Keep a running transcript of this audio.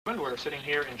We're sitting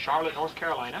here in Charlotte, North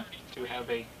Carolina to have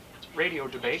a radio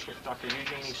debate with Dr.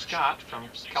 Eugenie Scott from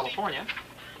California.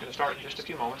 Going to start in just a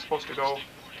few moments. Supposed to go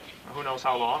who knows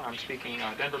how long. I'm speaking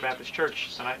Denver Baptist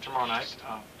Church tonight and tomorrow night.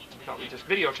 We thought we'd just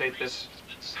videotape this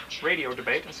radio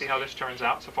debate and see how this turns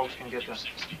out so folks can get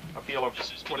a feel of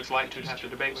what it's like to have to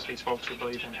debate with these folks who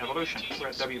believe in evolution. We're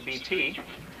at WBT,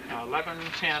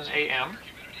 11:10 a.m.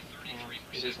 and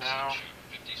it is now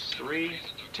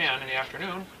 3:10 in the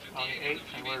afternoon on the 8th,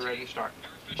 and we're ready to start.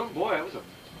 Oh boy, it was a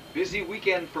busy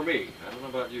weekend for me. I don't know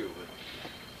about you, but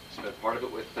spent part of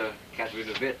it with Catherine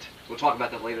DeVitt. We'll talk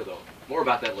about that later, though. More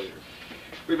about that later.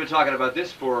 We've been talking about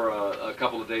this for a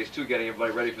couple of days, too, getting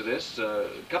everybody ready for this. A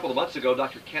couple of months ago,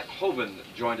 Dr. Kent Hovind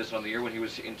joined us on the air when he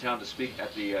was in town to speak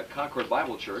at the Concord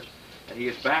Bible Church, and he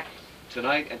is back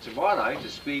tonight and tomorrow night to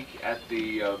speak at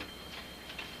the,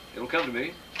 it'll come to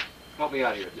me, help me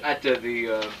out here, at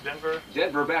the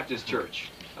Denver Baptist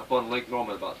Church up on Lake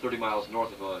Norman, about 30 miles north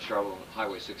of Charlotte on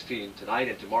Highway 16, tonight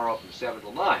and tomorrow from 7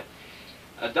 till 9.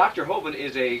 Dr. Hovind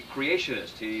is a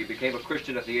creationist. He became a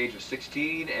Christian at the age of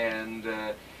 16,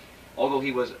 and although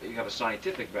you have a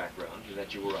scientific background, in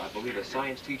that you were, I believe, a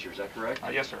science teacher, is that correct?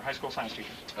 Yes, sir, high school science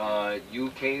teacher. You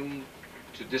came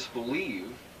to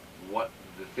disbelieve what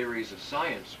the theories of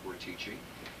science were teaching.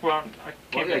 Well,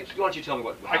 why don't you tell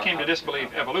me I came to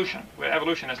disbelieve evolution.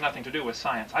 Evolution has nothing to do with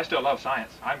science. I still love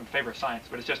science. I'm in favor of science,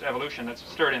 but it's just evolution that's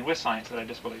stirred in with science that I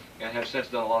disbelieve. And have since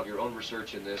done a lot of your own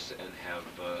research in this and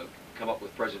have come up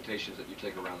with presentations that you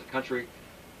take around the country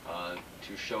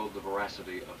to show the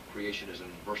veracity of creationism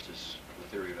versus the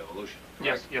theory of evolution.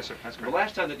 Correct? Yes, sir, that's correct. The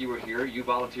last time that you were here, you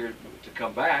volunteered to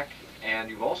come back, and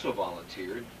you've also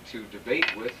volunteered to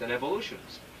debate with an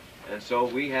evolutionist. And so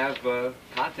we have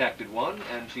contacted one,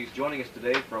 and she's joining us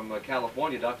today from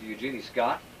California. Dr. Eugenie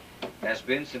Scott has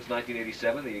been since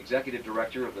 1987 the executive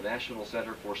director of the National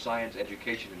Center for Science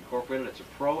Education Incorporated. It's a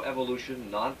pro-evolution,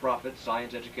 non-profit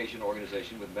science education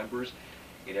organization with members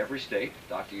in every state.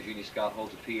 Dr. Eugenie Scott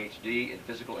holds a PhD in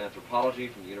physical anthropology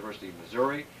from the University of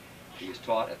Missouri. She is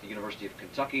taught at the University of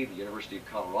Kentucky, the University of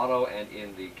Colorado, and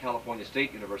in the California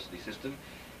State University system.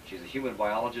 She's a human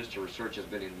biologist. Her research has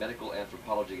been in medical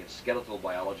anthropology and skeletal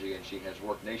biology, and she has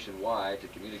worked nationwide to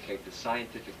communicate the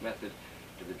scientific method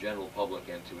to the general public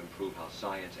and to improve how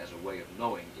science as a way of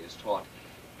knowing is taught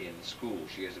in school.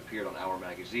 She has appeared on Our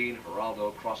Magazine,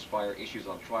 Geraldo, Crossfire, Issues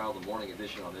on Trial, the Morning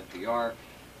Edition on NPR,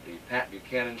 the Pat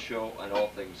Buchanan Show, and All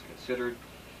Things Considered,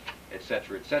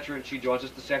 etc., etc., and she joins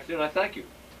us this afternoon. I thank you.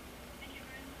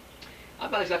 I'm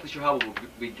not exactly sure how we'll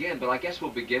begin, but I guess we'll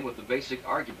begin with the basic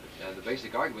argument. The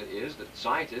basic argument is that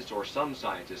scientists, or some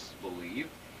scientists, believe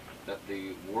that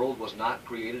the world was not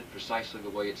created precisely the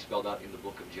way it's spelled out in the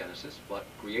book of Genesis, but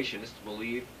creationists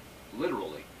believe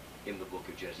literally in the book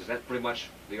of Genesis. Is that pretty much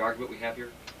the argument we have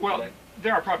here? Well, today?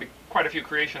 There are probably quite a few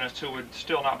creationists who would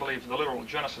still not believe the literal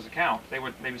Genesis account. They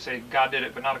would maybe say God did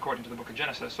it, but not according to the book of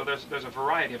Genesis. So there's a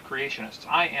variety of creationists.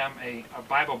 I am a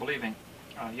Bible-believing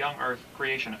young earth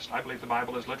creationist. I believe the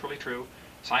Bible is literally true,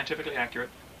 scientifically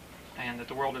accurate, and that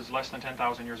the world is less than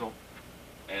 10,000 years old.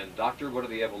 And Doctor, what do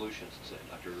the evolutionists say,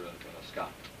 Dr.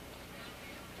 Scott?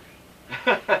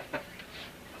 Get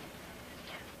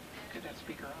that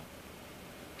speaker on.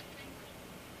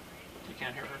 You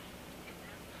can't hear her?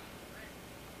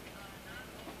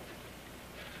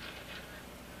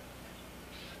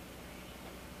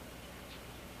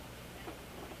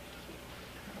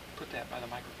 Put that by the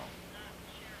microphone.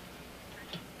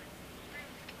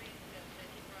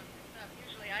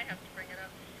 I have to bring it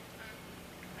up.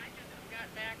 I just got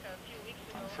back a few weeks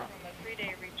ago from a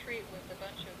 3-day retreat with a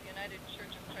bunch of United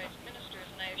Church of Christ ministers,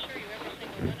 and I assure you every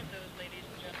single one of those ladies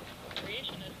and gentlemen were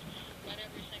creationists, but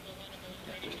every single one of those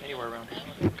ladies anywhere around here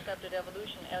also accepted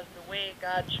evolution as the way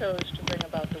God chose to bring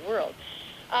about the world.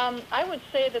 I would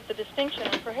say that the distinction,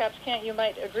 and perhaps Kent, you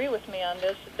might agree with me on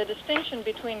this, the distinction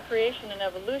between creation and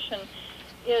evolution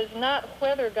is not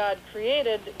whether God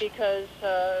created, because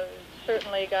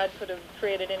certainly God could have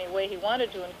created any way he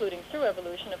wanted to, including through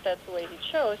evolution, if that's the way he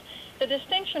chose. The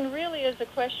distinction really is a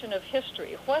question of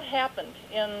history. What happened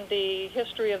in the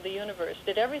history of the universe?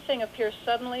 Did everything appear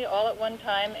suddenly, all at one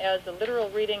time, as the literal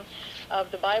reading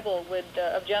of the Bible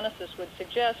of Genesis would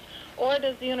suggest, or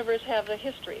does the universe have a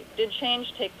history? Did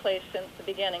change take place since the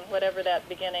beginning, whenever that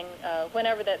beginning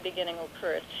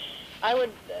occurred?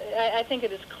 I think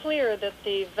it is clear that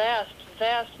the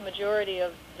vast majority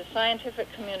of the scientific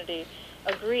community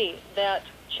agree that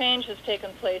change has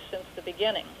taken place since the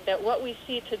beginning, that what we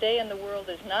see today in the world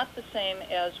is not the same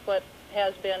as what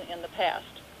has been in the past.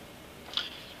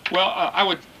 Well, I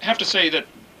would have to say that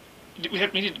we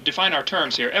need to define our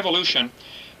terms here. Evolution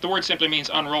the word simply means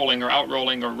unrolling or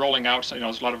outrolling or rolling out. So,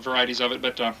 there's a lot of varieties of it,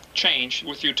 but change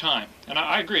through time. And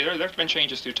I agree, there's been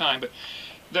changes through time, but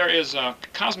there is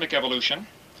cosmic evolution,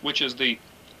 which is the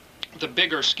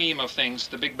bigger scheme of things,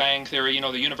 the Big Bang Theory,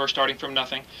 the universe starting from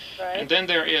nothing. Right. And then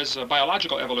there is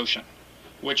biological evolution,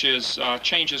 which is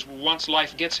changes once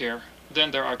life gets here. Then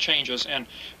there are changes. And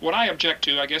what I object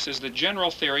to, I guess, is the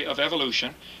general theory of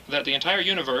evolution, that the entire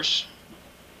universe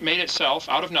made itself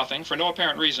out of nothing for no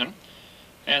apparent reason,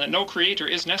 and that no creator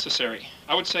is necessary.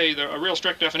 I would say that a real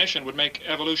strict definition would make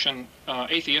evolution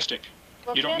atheistic.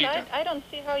 Well, You don't Ken, need that. I don't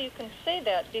see how you can say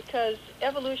that, because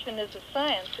evolution is a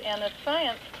science, and a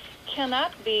science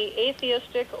cannot be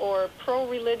atheistic or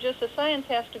pro-religious. A science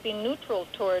has to be neutral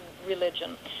toward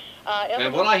religion.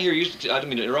 And what I hear you, I don't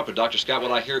mean to interrupt, but Dr. Scott,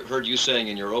 what I heard you saying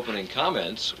in your opening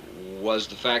comments was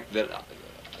the fact that,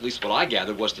 at least what I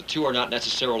gathered, was the two are not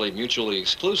necessarily mutually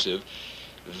exclusive.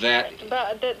 That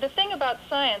But the thing about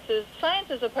science is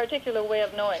a particular way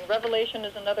of knowing. Revelation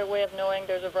is another way of knowing.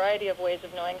 There's a variety of ways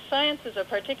of knowing. Science is a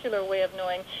particular way of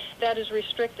knowing that is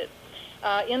restricted.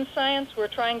 In science, we're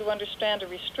trying to understand a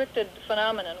restricted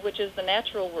phenomenon, which is the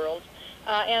natural world.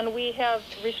 And we have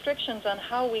restrictions on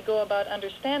how we go about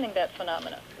understanding that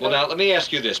phenomenon. Well, now, let me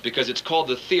ask you this, because it's called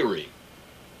the theory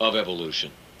of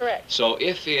evolution. Correct. So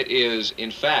if it is, in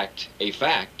fact, a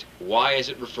fact, why is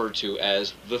it referred to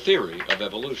as the theory of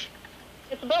evolution?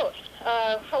 It's both.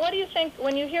 What do you think,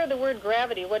 when you hear the word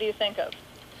gravity, what do you think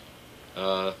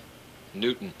of?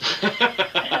 Newton.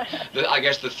 I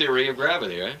guess the theory of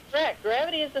gravity, right? Correct.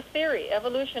 Gravity is a theory.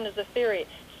 Evolution is a theory.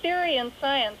 Theory in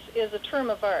science is a term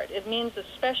of art. It means a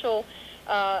special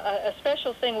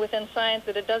thing within science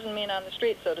that it doesn't mean on the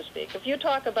street, so to speak. If you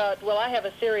talk about, well, I have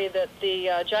a theory that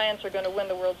the Giants are going to win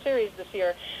the World Series this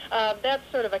year, that's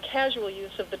sort of a casual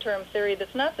use of the term theory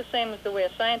that's not the same as the way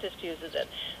a scientist uses it.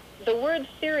 The word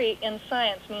theory in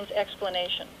science means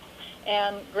explanation.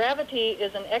 And gravity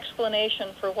is an explanation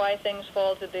for why things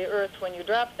fall to the earth when you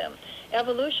drop them.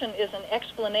 Evolution is an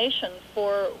explanation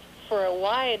for a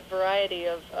wide variety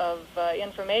of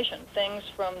information, things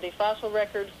from the fossil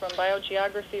record, from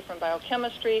biogeography, from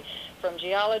biochemistry, from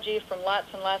geology, from lots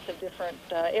and lots of different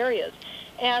areas.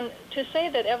 And to say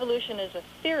that evolution is a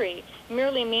theory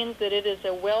merely means that it is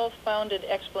a well-founded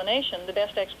explanation, the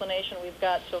best explanation we've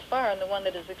got so far, and the one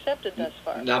that is accepted thus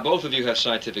far. Now, both of you have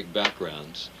scientific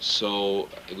backgrounds, so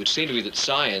it would seem to me that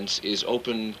science is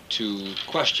open to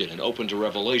question and open to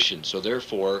revelation. So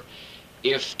therefore,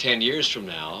 if 10 years from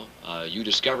now you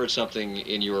discovered something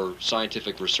in your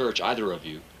scientific research, either of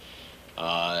you,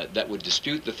 that would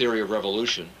dispute the theory of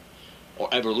revolution, or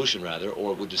evolution rather,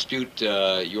 or would dispute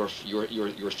your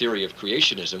theory of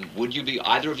creationism, would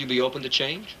either of you be open to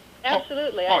change?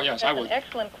 Absolutely. Yes, I would. That's an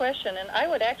excellent question, and I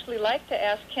would actually like to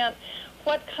ask Kent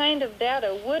what kind of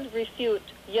data would refute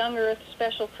young Earth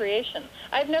special creation.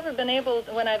 I've never been able,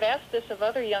 when I've asked this of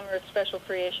other young Earth special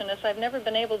creationists, I've never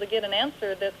been able to get an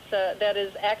answer that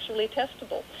is actually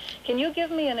testable. Can you give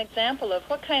me an example of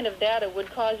what kind of data would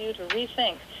cause you to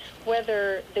rethink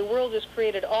whether the world was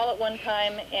created all at one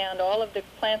time and all of the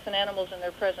plants and animals in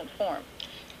their present form?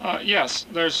 Yes,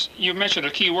 you mentioned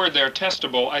a key word there,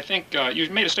 testable. I think you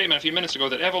made a statement a few minutes ago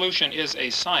that evolution is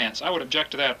a science. I would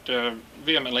object to that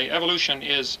vehemently. Evolution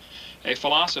is a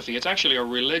philosophy. It's actually a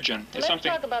religion. It's Let's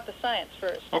talk about the science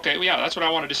first. Okay, well, yeah, that's what I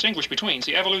want to distinguish between.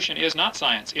 See, evolution is not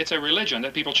science. It's a religion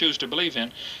that people choose to believe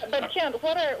in. But Kent,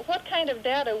 what kind of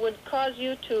data would cause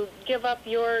you to give up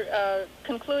your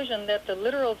conclusion that the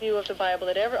literal view of the Bible,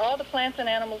 that all the plants and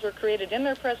animals were created in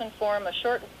their present form a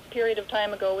short period of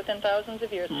time ago, within thousands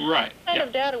of years? Right. What kind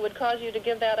of data would cause you to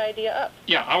give that idea up?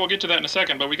 Yeah, I will get to that in a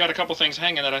second, but we got a couple things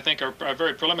hanging that I think are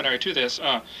very preliminary to this.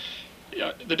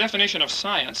 The definition of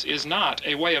science is not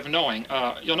a way of knowing.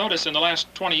 You'll notice in the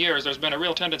last 20 years there's been a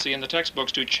real tendency in the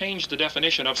textbooks to change the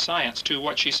definition of science to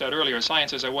what she said earlier.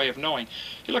 Science is a way of knowing.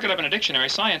 If you look it up in a dictionary,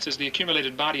 science is the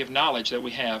accumulated body of knowledge that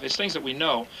we have. It's things that we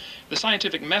know. The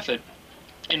scientific method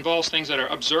involves things that are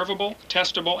observable,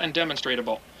 testable, and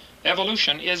demonstratable.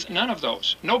 Evolution is none of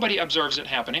those. Nobody observes it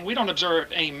happening. We don't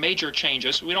observe any major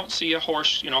changes. We don't see a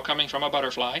horse, coming from a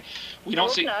butterfly. We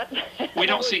don't see. Not. We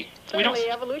don't see. We don't.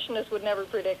 Certainly, evolutionists would never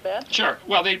predict that. Sure.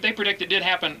 Well, they predict it did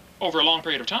happen over a long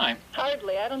period of time.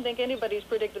 Hardly. I don't think anybody's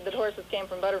predicted that horses came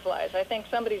from butterflies. I think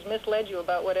somebody's misled you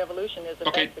about what evolution is, if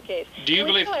Okay. that's the case. Do you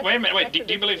believe? Wait a minute. Wait. Do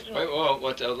you believe? Wait,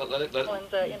 what?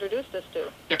 Introduced us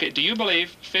to. Okay. Do you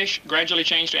believe fish gradually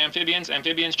changed to amphibians?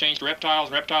 Amphibians changed to reptiles.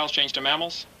 Reptiles changed to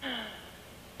mammals.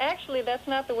 Actually, that's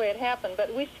not the way it happened,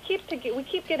 but we keep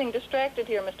getting distracted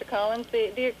here, Mr. Collins.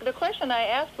 The question I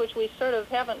asked, which we sort of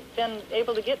haven't been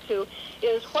able to get to,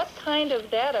 is what kind of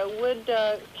data would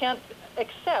Kent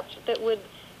accept that would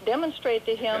demonstrate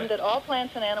to him that all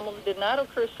plants and animals did not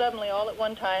occur suddenly all at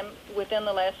one time within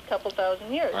the last couple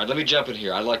thousand years. All right, let me jump in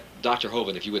here. I'd like Dr.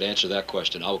 Hovind, if you would answer that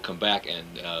question. I will come back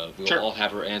and we'll Sure. all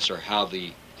have her answer how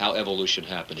evolution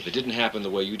happened. If it didn't happen the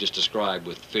way you just described,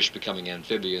 with fish becoming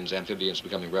amphibians, amphibians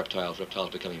becoming reptiles, reptiles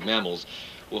becoming mammals,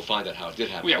 we'll find out how it did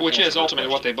happen. Yeah, which Answer is her ultimately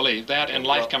what question. they believe, that and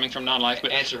life coming from non-life.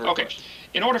 But Answer her okay, question.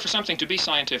 in order for something to be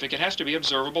scientific, it has to be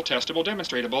observable, testable,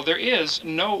 demonstrable. There is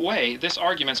no way this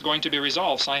argument's going to be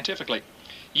resolved scientifically.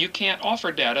 You can't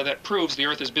offer data that proves the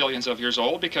Earth is billions of years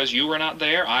old because you were not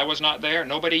there, I was not there,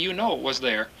 nobody you know was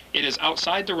there. It is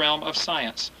outside the realm of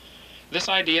science. This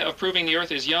idea of proving the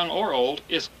Earth is young or old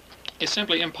is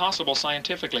simply impossible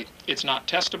scientifically. It's not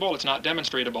testable, it's not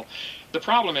demonstrable. The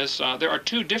problem is there are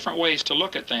two different ways to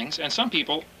look at things, and some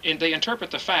people, they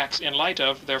interpret the facts in light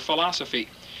of their philosophy.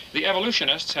 The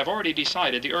evolutionists have already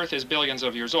decided the Earth is billions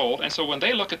of years old, and so when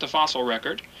they look at the fossil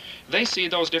record, they see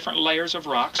those different layers of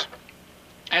rocks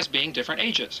as being different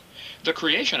ages. The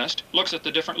creationist looks at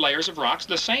the different layers of rocks,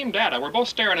 the same data, we're both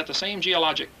staring at the same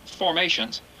geologic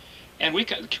formations, and the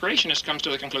creationist comes to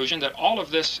the conclusion that all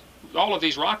of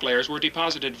these rock layers were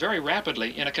deposited very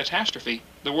rapidly in a catastrophe,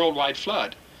 the worldwide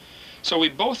flood. So we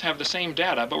both have the same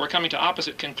data, but we're coming to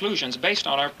opposite conclusions based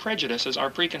on our prejudices,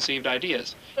 our preconceived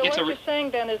ideas. So what you're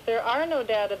saying then is there are no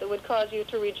data that would cause you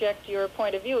to reject your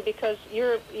point of view because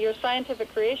your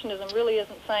scientific creationism really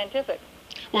isn't scientific.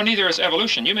 Well, neither is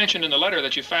evolution. You mentioned in the letter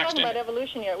that you faxed in. We're talking about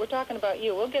evolution yet. We're talking about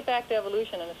you. We'll get back to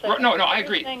evolution in a second. No, I What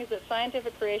agree. you're saying is that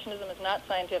scientific creationism is not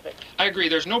scientific. I agree.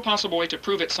 There's no possible way to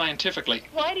prove it scientifically.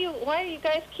 Why do you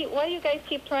guys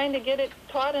keep trying to get it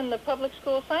taught in the public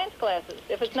school science classes?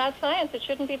 If it's not science, it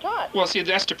shouldn't be taught. Well, see,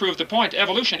 that's to prove the point.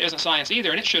 Evolution isn't science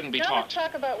either, and it shouldn't be Now taught. let's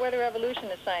talk about whether evolution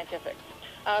is scientific.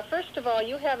 First of all,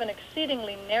 you have an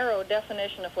exceedingly narrow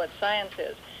definition of what science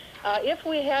is. If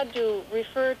we had to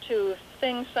refer to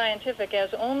things scientific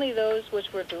as only those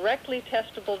which were directly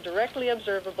testable, directly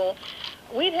observable,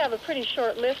 we'd have a pretty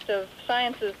short list of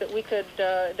sciences that we could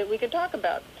talk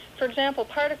about. For example,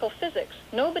 particle physics.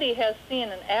 Nobody has seen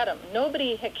an atom.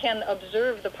 Nobody can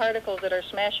observe the particles that are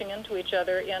smashing into each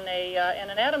other in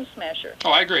an atom smasher. Oh,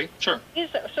 I agree. Sure.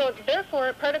 So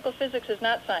therefore, particle physics is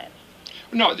not science.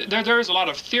 No, there is a lot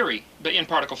of theory in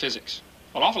particle physics.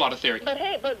 An awful lot of theory. But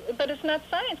hey, but it's not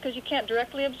science because you can't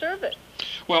directly observe it.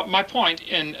 Well, my point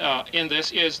in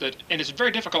this is that, and it's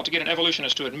very difficult to get an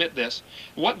evolutionist to admit this,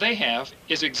 what they have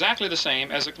is exactly the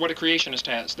same as what a creationist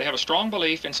has. They have a strong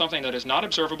belief in something that is not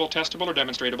observable, testable, or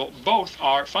demonstrable. Both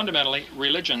are fundamentally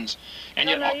religions. And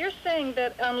yet, now you're saying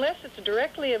that unless it's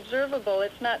directly observable,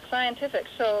 it's not scientific.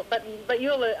 So, but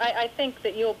I think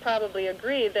that you'll probably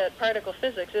agree that particle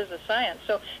physics is a science.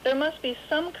 So there must be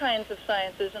some kinds of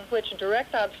sciences in which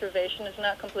direct observation is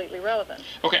not completely relevant.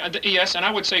 Okay, yes, and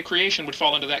I would say creation would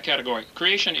fall into that category.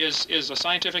 Creation is a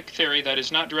scientific theory that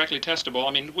is not directly testable.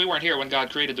 I mean, we weren't here when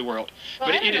God created the world. Well,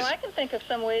 but I don't know. I can think of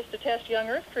some ways to test young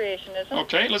Earth creationism.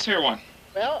 Okay, let's hear one.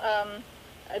 Well,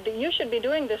 you should be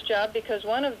doing this job because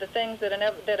one of the things that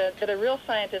a real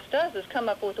scientist does is come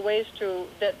up with ways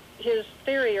that his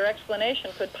theory or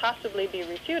explanation could possibly be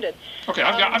refuted. Okay,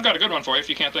 I've got a good one for you if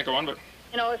you can't think of one, but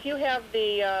you know, if you have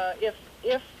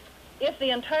if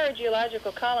the entire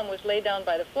geological column was laid down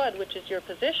by the flood, which is your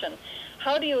position,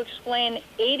 how do you explain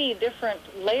 80 different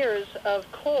layers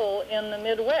of coal in the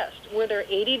Midwest? Were there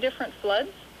 80 different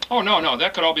floods? Oh, no,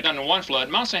 that could all be done in one flood.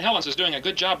 Mount St. Helens is doing a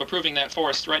good job of proving that for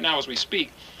us right now as we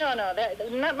speak. No,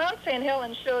 Mount St.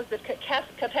 Helens shows that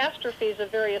catastrophes of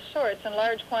various sorts and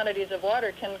large quantities of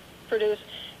water can produce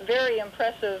very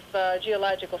impressive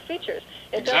geological features.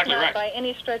 It Exactly does not, right. by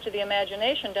any stretch of the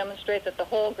imagination, demonstrate that the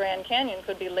whole Grand Canyon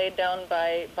could be laid down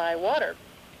by water.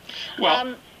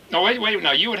 Well, no, wait.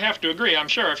 Now, you would have to agree, I'm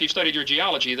sure, if you've studied your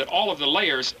geology, that all of the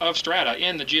layers of strata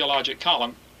in the geologic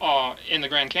column in the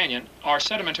Grand Canyon are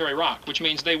sedimentary rock, which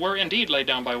means they were indeed laid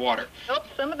down by water. Nope,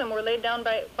 some of them were laid down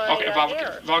by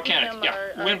air. Volcanic, some of them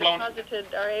yeah, are windblown.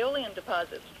 are aeolian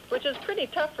deposits, which is pretty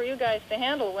tough for you guys to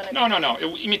handle when it No.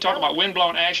 You mean talk about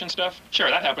windblown ash and stuff? Sure,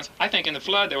 that happens. I think in the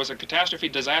flood there was a catastrophe,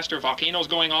 disaster, volcanoes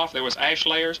going off, there was ash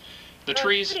layers. The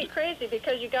trees. It's pretty crazy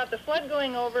because you got the flood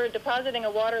going over, depositing a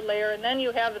water layer, and then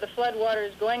you have the flood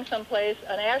waters going someplace,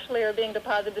 an ash layer being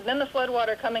deposited, then the flood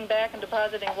water coming back and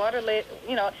depositing water layer.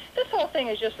 You know, this whole thing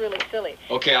is just really silly.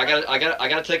 Okay, I got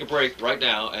to take a break right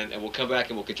now, and we'll come back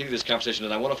and we'll continue this conversation.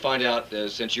 And I want to find out,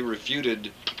 since you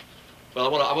refuted, well,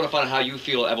 I want to find out how you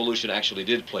feel evolution actually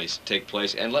did take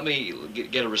place. And let me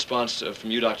get a response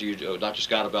from you, Dr.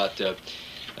 Scott, about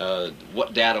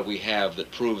what data we have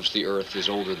that proves the Earth is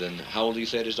older than, how old do you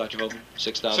say it is, Dr. Hovind?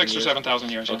 6,000 years? 6,000 or 7,000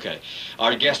 years. Yeah. Okay.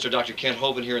 Our guests are Dr. Kent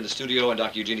Hovind here in the studio and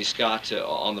Dr. Eugenie Scott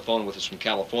on the phone with us from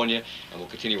California, and we'll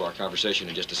continue our conversation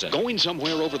in just a second. Going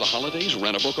somewhere over the holidays?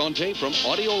 Rent a book on tape from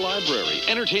Audio Library.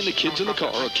 Entertain the kids in the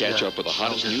car or catch up with the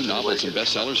hottest new novels and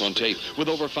bestsellers on tape with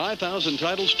over 5,000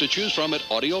 titles to choose from at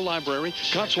Audio Library,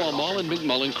 Cotswold Mall, and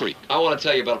McMullen Creek. I want to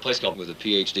tell you about a place called with a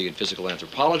PhD in physical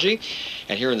anthropology,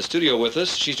 and here in the studio with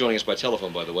us, she's joining us by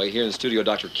telephone, by the way, here in the studio,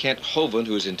 Dr. Kent Hovind,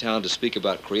 who is in town to speak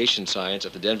about creation science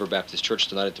at the Denver Baptist Church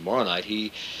tonight and tomorrow night.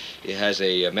 He has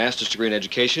a master's degree in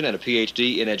education and a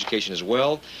PhD in education as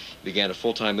well. Began a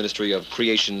full-time ministry of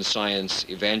creation science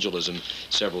evangelism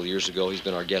several years ago. He's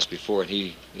been our guest before, and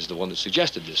he is the one that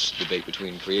suggested this debate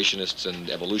between creationists and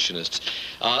evolutionists.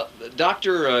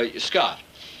 Dr. Scott.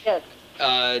 Yes.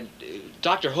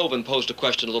 Dr. Hovind posed a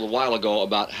question a little while ago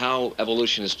about how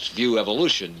evolutionists view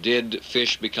evolution. Did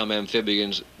fish become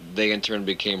amphibians? They in turn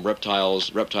became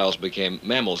reptiles. Reptiles became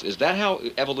mammals. Is that how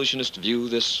evolutionists view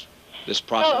this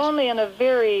process? Well, only in a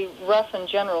very rough and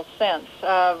general sense. You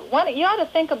ought to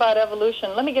think about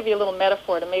evolution. Let me give you a little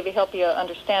metaphor to maybe help you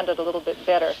understand it a little bit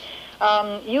better.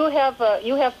 You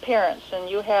have parents, and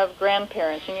you have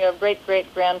grandparents, and you have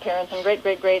great-great-grandparents, and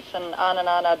great-great-greats, and on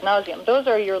ad nauseum. Those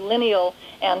are your lineal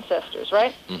ancestors,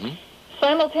 right? Mm-hmm.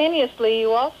 Simultaneously,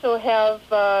 you also have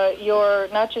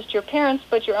not just your parents,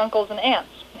 but your uncles and aunts,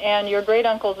 and your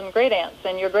great-uncles and great-aunts,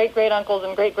 and your great-great-uncles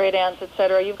and great-great-aunts,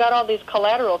 etc. You've got all these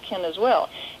collateral kin as well.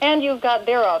 And you've got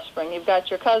their offspring. You've got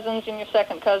your cousins and your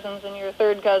second cousins and your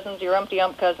third cousins, your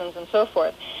umpty-ump cousins, and so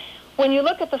forth. When you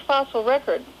look at the fossil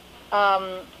record,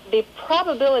 the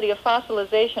probability of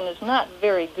fossilization is not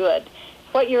very good.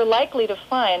 What you're likely to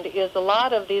find is a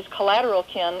lot of these collateral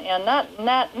kin, and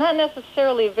not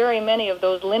necessarily very many of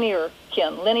those lineal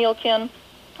kin,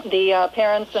 the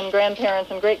parents and grandparents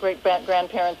and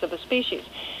great-great-grandparents of a species.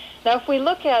 Now, if we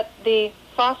look at the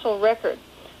fossil record,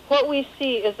 what we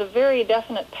see is a very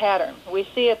definite pattern. We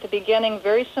see at the beginning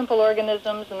very simple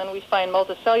organisms, and then we find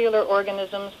multicellular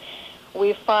organisms.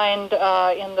 We find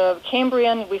in the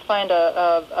Cambrian, we find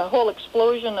a whole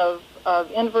explosion of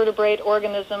invertebrate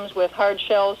organisms with hard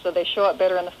shells, so they show up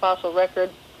better in the fossil record.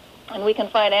 And we can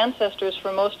find ancestors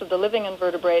for most of the living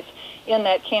invertebrates in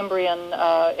that Cambrian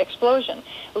explosion.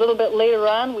 A little bit later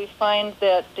on, we find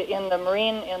that in the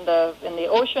marine, in the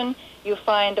ocean, you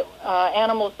find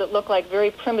animals that look like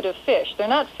very primitive fish. They're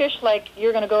not fish like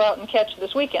you're going to go out and catch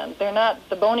this weekend. They're not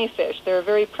the bony fish. They're a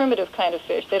very primitive kind of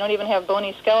fish. They don't even have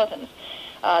bony skeletons.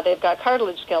 They've got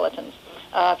cartilage skeletons.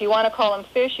 If you want to call them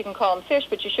fish, you can call them fish,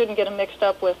 but you shouldn't get them mixed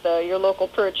up with your local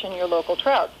perch and your local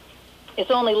trout. It's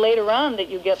only later on that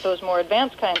you get those more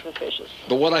advanced kinds of fishes.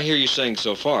 But what I hear you saying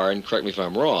so far, and correct me if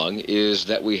I'm wrong, is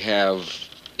that we have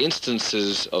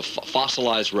instances of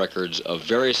fossilized records of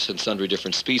various and sundry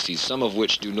different species, some of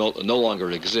which do no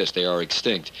longer exist. They are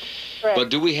extinct. Correct. But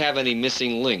do we have any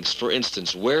missing links? For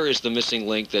instance, where is the missing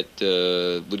link that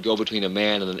would go between a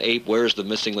man and an ape? Where is the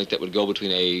missing link that would go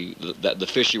between the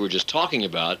fish you were just talking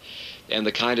about and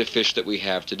the kind of fish that we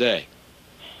have today?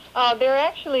 There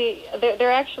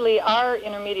actually are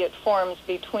intermediate forms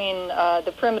between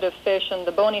the primitive fish and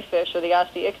the bony fish, or the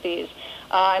osteichthyes.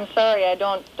 I'm sorry,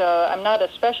 I'm not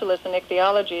a specialist in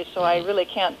ichthyology, so I really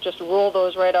can't just roll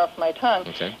those right off my tongue.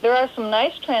 Okay. There are some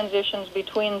nice transitions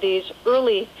between these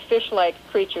early fish-like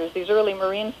creatures, these early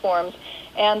marine forms,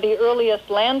 and the earliest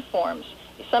land forms.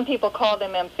 Some people call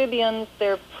them amphibians.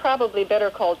 They're probably better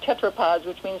called tetrapods,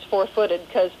 which means four-footed,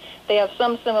 because they have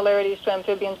some similarities to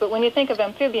amphibians. But when you think of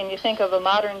amphibian, you think of a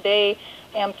modern-day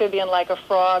amphibian like a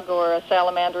frog or a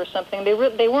salamander or something. They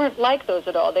weren't like those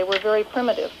at all. They were very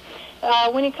primitive.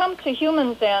 When you come to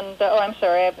humans and... I'm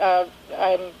sorry,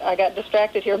 I got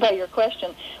distracted here by your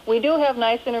question. We do have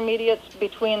nice intermediates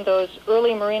between those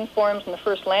early marine forms and the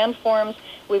first land forms.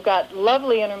 We've got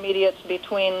lovely intermediates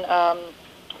between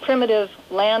primitive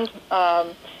land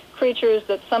creatures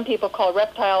that some people call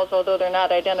reptiles, although they're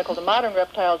not identical to modern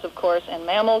reptiles, of course, and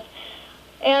mammals.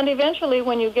 And eventually,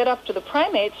 when you get up to the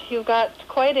primates, you've got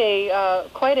quite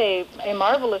a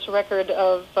marvelous record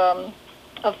of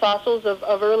fossils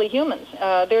of early humans.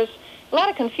 There's a lot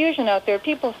of confusion out there.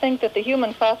 People think that the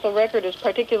human fossil record is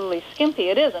particularly skimpy.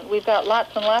 It isn't. We've got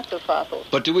lots and lots of fossils.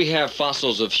 But do we have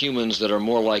fossils of humans that are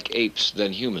more like apes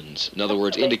than humans? In other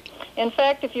words, in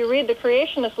fact, if you read the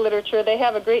creationist literature, they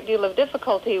have a great deal of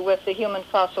difficulty with the human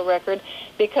fossil record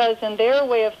because in their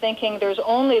way of thinking, there's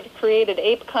only the created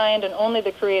ape kind and only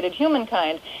the created human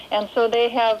kind. And so they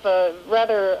have a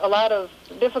lot of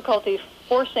difficulty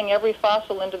forcing every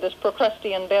fossil into this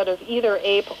Procrustean bed of either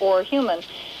ape or human.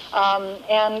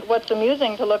 And what's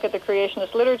amusing to look at the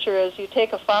creationist literature is you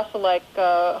take a fossil like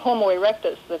Homo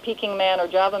erectus, the Peking man or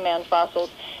Java man fossils,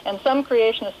 and some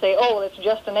creationists say, oh, well, it's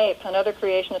just an ape, and other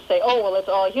creationists say, oh, well, it's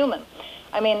all human.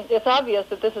 I mean, it's obvious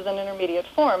that this is an intermediate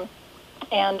form,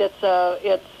 and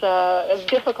it's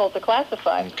difficult to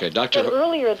classify. Okay, Dr. But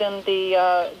earlier than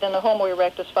the Homo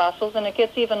erectus fossils, and it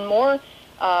gets even more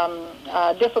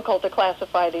difficult to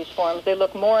classify these forms. They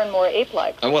look more and more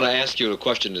ape-like. I want to ask you a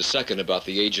question in a second about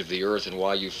the age of the Earth and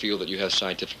why you feel that you have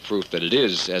scientific proof that it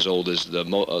is as old as the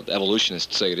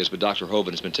evolutionists say it is, but Dr.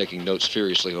 Hovind has been taking notes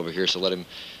furiously over here, so let him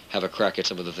have a crack at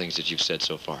some of the things that you've said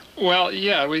so far. Well,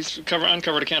 yeah, we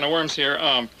uncovered a can of worms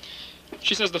here.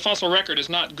 She says the fossil record is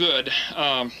not good.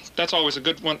 That's always a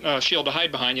good one, shield to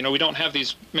hide behind. You know, we don't have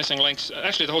these missing links.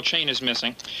 Actually, the whole chain is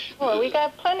missing. Well, we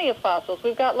got plenty of fossils.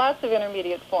 We've got lots of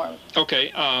intermediate forms.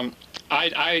 Okay,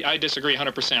 I disagree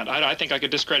 100%. I think I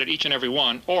could discredit each and every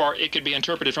one, or it could be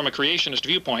interpreted from a creationist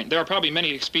viewpoint. There are probably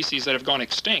many species that have gone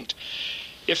extinct.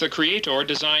 If the Creator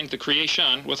designed the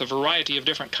creation with a variety of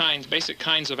different kinds, basic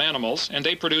kinds of animals, and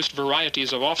they produced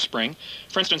varieties of offspring,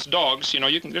 for instance, dogs, you know,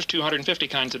 there's 250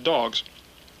 kinds of dogs,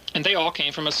 and they all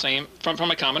came from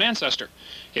a common ancestor.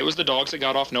 It was the dogs that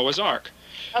got off Noah's Ark.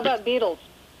 How about beetles?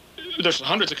 There's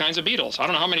hundreds of kinds of beetles. I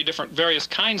don't know how many different various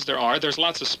kinds there are. There's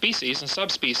lots of species and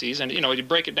subspecies, and, you know, you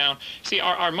break it down. See,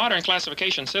 our modern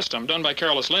classification system, done by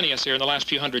Carolus Linnaeus here in the last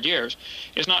few hundred years,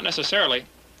 is not necessarily,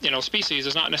 you know, species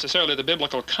is not necessarily the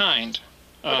biblical kind.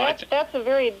 That's a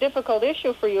very difficult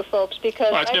issue for you folks,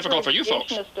 because well, it's difficult for you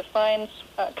folks. Creationist defines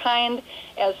kind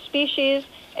as species,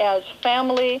 as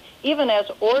family, even as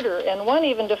order, and one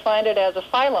even defined it as a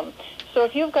phylum. So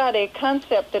if you've got a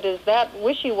concept that is that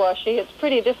wishy-washy, it's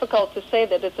pretty difficult to say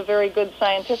that it's a very good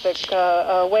scientific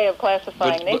way of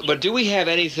classifying nature. But do we have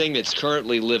anything that's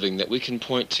currently living that we can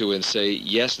point to and say,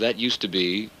 yes, that used to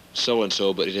be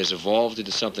so-and-so, but it has evolved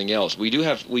into something else? We do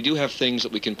have things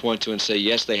that we can point to and say,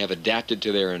 yes, they have adapted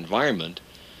to their environment,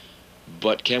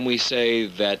 but can we say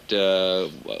that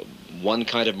one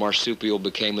kind of marsupial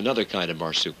became another kind of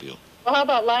marsupial? Well, how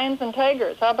about lions and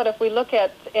tigers? How about if we look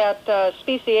at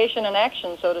speciation in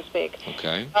action, so to speak?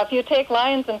 Okay. If you take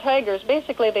lions and tigers,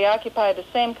 basically they occupy the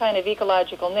same kind of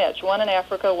ecological niche, one in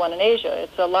Africa, one in Asia.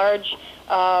 It's a large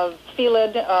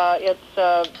felid.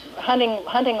 It's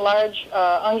hunting large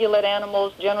ungulate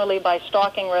animals, generally by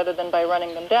stalking rather than by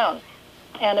running them down.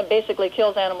 And it basically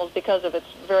kills animals because of its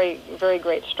very, very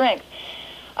great strength.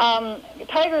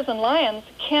 Tigers and lions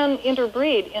can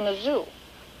interbreed in a zoo.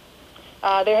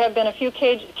 There have been a few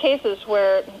cases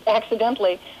where,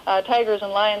 accidentally, tigers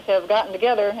and lions have gotten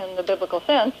together in the biblical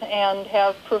sense and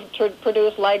have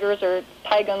produced ligers or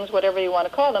tigons, whatever you want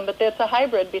to call them, but it's a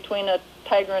hybrid between a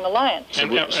tiger and a lion. It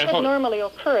doesn't normally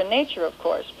occur in nature, of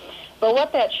course. But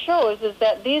what that shows is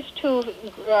that these two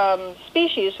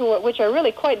species, which are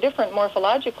really quite different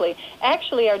morphologically,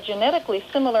 actually are genetically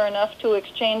similar enough to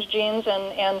exchange genes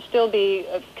and still be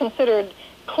considered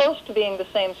close to being the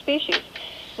same species.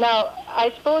 Now,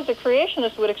 I suppose the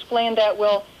creationists would explain that,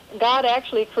 well, God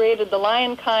actually created the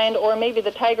lion kind or maybe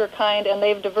the tiger kind, and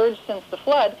they've diverged since the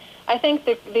flood. I think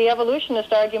the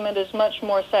evolutionist argument is much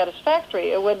more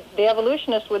satisfactory. The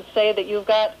evolutionist would say that you've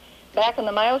got, back in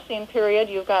the Miocene period,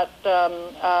 you've got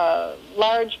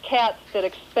large cats that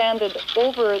expanded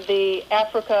over the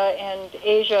Africa and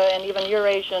Asia and even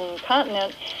Eurasian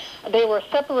continent. They were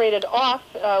separated off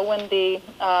during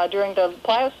the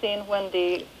Pliocene, when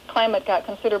the climate got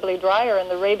considerably drier and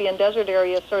the Arabian desert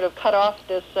area sort of cut off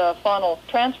this faunal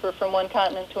transfer from one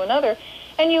continent to another,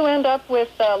 and you end up with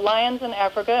lions in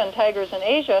Africa and tigers in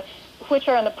Asia, which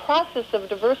are in the process of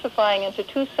diversifying into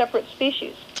two separate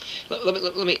species.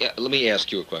 Let me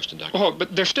ask you a question, Doctor. Oh,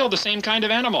 but they're still the same kind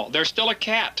of animal. They're still a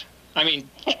cat. I mean,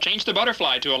 change the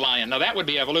butterfly to a lion. Now that would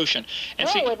be evolution. And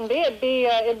no, it wouldn't be.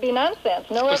 It'd be nonsense.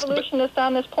 No evolutionist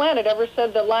on this planet ever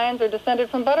said that lions are descended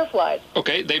from butterflies.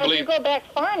 Okay, they believe. If you go back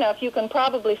far enough, you can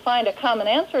probably find a common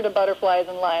answer to butterflies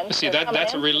and lions. See,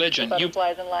 that's a religion.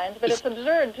 Butterflies and lions, but it's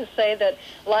absurd to say that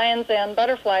lions and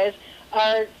butterflies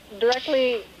are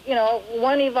directly, you know,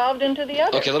 one evolved into the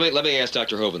other. Okay, let me ask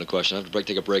Dr. Hovind a question. I have to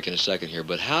take a break in a second here,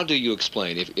 but how do you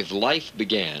explain if life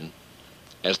began,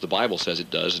 as the Bible says it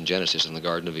does in Genesis in the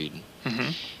Garden of Eden,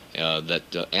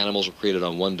 that animals were created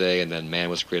on one day and then man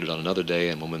was created on another day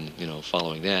and woman, you know,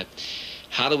 following that,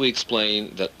 how do we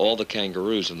explain that all the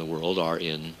kangaroos in the world are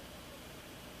in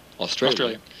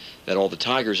Australia? That all the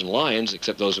tigers and lions,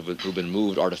 except those who've been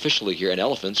moved artificially here, and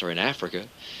elephants are in Africa,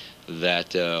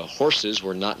 that horses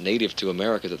were not native to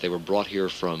America, that they were brought here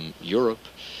from Europe?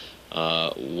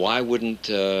 Why wouldn't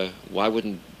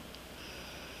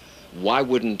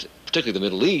particularly the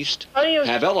Middle East,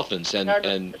 have elephants and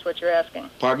that's what you're asking.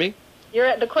 Pardon me?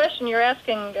 The question you're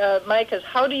asking, Mike, is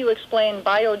how do you explain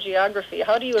biogeography?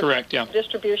 How do you explain the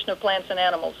distribution of plants and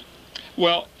animals?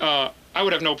 Well, I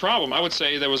would have no problem. I would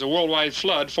say there was a worldwide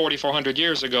flood 4,400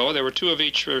 years ago. There were 2 of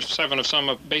each or 7 of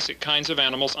some basic kinds of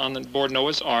animals on board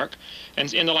Noah's Ark.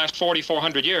 And in the last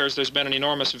 4,400 years, there's been an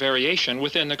enormous variation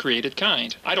within the created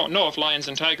kind. I don't know if lions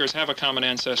and tigers have a common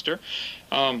ancestor.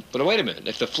 But wait a minute.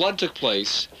 If the flood took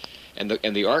place and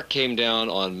the Ark came down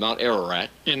on Mount Ararat...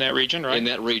 In that region, right? In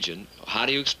that region, how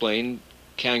do you explain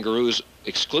kangaroos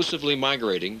exclusively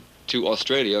migrating to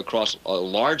Australia across a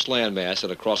large landmass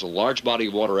and across a large body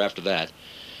of water after that,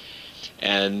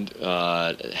 and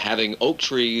having oak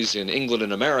trees in England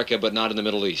and America, but not in the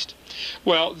Middle East?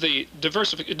 Well, the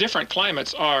different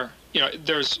climates are,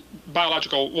 there's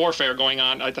biological warfare going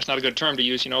on. That's not a good term to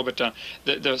use, but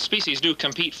the species do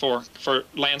compete for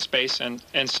land space,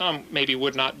 and some maybe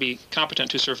would not be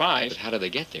competent to survive. But how do they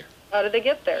get there? How did they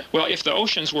get there? Well, if the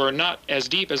oceans were not as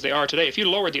deep as they are today, if you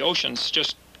lowered the oceans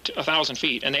just 1,000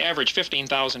 feet, and they average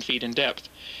 15,000 feet in depth.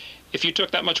 If you took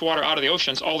that much water out of the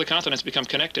oceans, all the continents become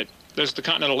connected. The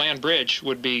continental land bridge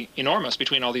would be enormous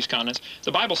between all these continents.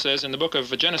 The Bible says in the book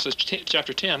of Genesis,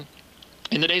 chapter 10,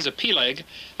 in the days of Peleg,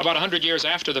 about 100 years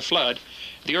after the flood,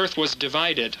 the earth was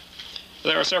divided.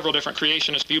 There are several different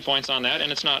creationist viewpoints on that,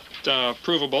 and it's not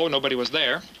provable. Nobody was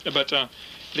there. But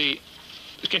the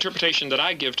interpretation that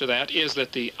I give to that is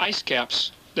that the ice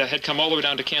caps that had come all the way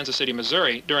down to Kansas City,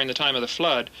 Missouri during the time of the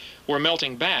flood were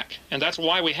melting back. And that's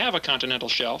why we have a continental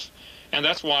shelf. And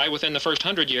that's why within the first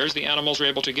 100 years the animals were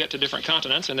able to get to different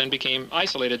continents and then became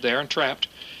isolated there and trapped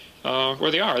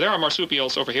where they are. There are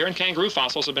marsupials over here, and kangaroo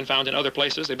fossils have been found in other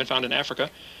places. They've been found in Africa.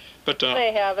 But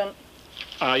they haven't.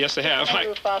 Yes, they have.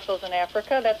 Kangaroo fossils in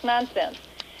Africa? That's nonsense.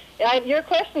 Your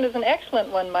question is an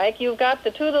excellent one, Mike. You've got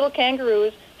the 2 little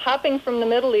kangaroos hopping from the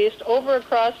Middle East over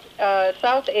across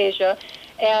South Asia.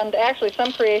 And actually,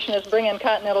 some creationists bring in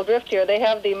continental drift here. They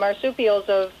have the marsupials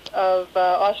of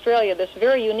Australia, this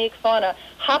very unique fauna,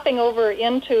 hopping over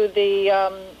into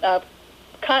the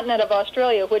continent of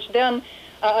Australia, which then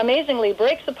amazingly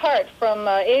breaks apart from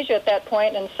Asia at that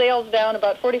point and sails down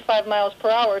about 45 miles per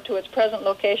hour to its present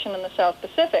location in the South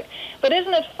Pacific. But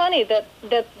isn't it funny that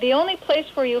the only place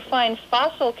where you find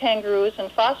fossil kangaroos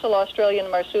and fossil Australian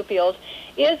marsupials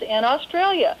is in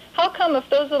Australia? How come if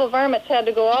those little varmints had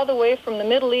to go all the way from the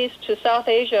Middle East to South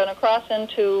Asia and across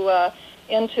into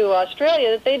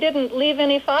Australia, that they didn't leave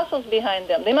any fossils behind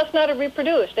them? They must not have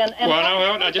reproduced. And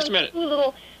well, no, just a minute. 2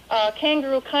 little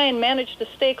kangaroo kind managed to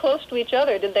stay close to each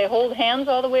other? Did they hold hands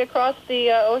all the way across the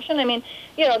ocean? I mean,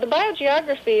 the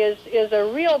biogeography is a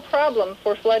real problem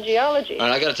for flood geology. All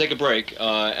right, I got to take a break,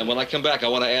 and when I come back, I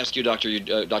want to ask you,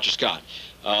 Dr. Scott,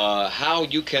 how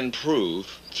you can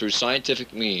prove through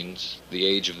scientific means the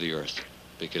age of the Earth,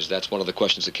 because that's one of the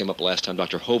questions that came up last time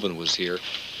Dr. Hovind was here.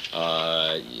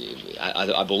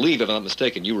 I believe, if I'm not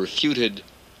mistaken, you refuted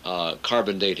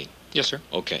carbon dating. Yes, sir.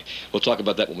 Okay. We'll talk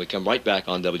about that when we come right back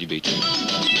on WBT.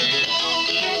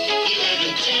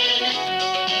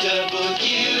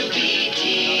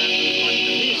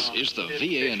 This is the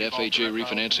VA and FHA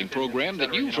refinancing program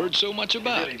that you've heard so much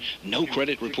about. No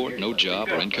credit report, no job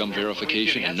or income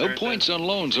verification, and no points on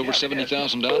loans over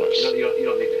 $70,000. You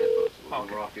don't need the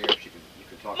headphones. We're off the air.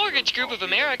 Mortgage Group of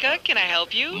America, can I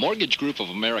help you? Mortgage Group of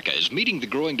America is meeting the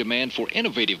growing demand for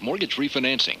innovative mortgage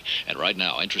refinancing. And right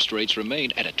now, interest rates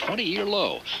remain at a 20-year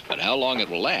low. But how long it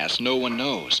will last, no one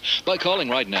knows. By calling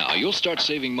right now, you'll start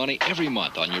saving money every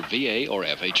month on your VA or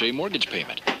FHA mortgage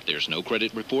payment. There's no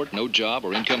credit report, no job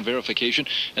or income verification,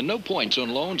 and no points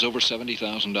on loans over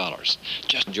 $70,000.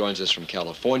 Just joins us from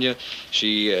California.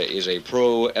 She is a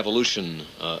pro-evolution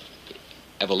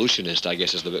evolutionist, I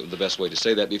guess is the best way to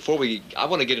say that. I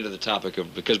want to get into the topic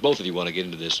of, because both of you want to get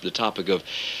into this, the topic of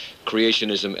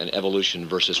creationism and evolution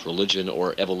versus religion,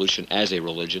 or evolution as a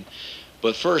religion.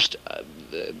 But first,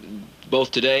 both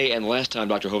today and last time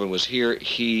Dr. Hovind was here,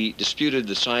 he disputed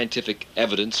the scientific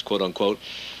evidence, quote unquote,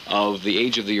 of the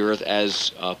age of the Earth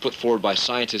as put forward by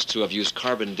scientists who have used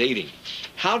carbon dating.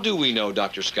 How do we know,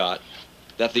 Dr. Scott,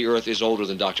 that the Earth is older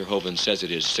than Dr. Hovind says it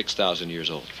is, 6,000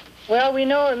 years old? Well, we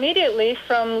know immediately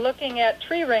from looking at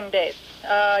tree ring dates.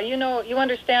 You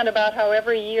understand about how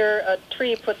every year a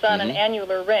tree puts on an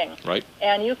annular ring. Right.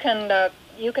 And you can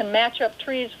match up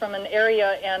trees from an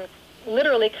area and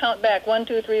literally count back 1,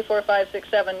 2, 3, 4, 5, 6,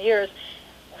 7 years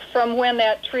from when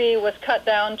that tree was cut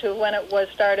down to when it was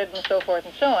started, and so forth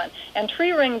and so on. And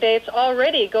tree ring dates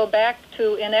already go back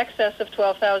to in excess of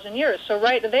 12,000 years. So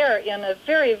right there, in a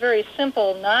very, very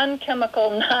simple,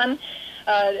 non-chemical, not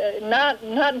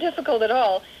difficult at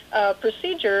all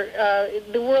procedure,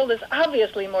 the world is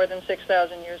obviously more than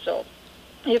 6,000 years old.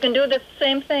 You can do the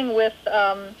same thing with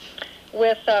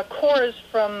cores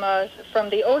from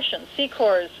the ocean, sea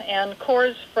cores, and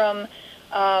cores from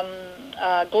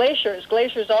glaciers.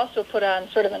 Glaciers also put on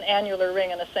sort of an annular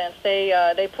ring in a sense.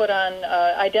 They put on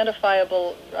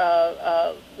identifiable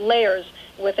layers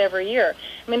with every year.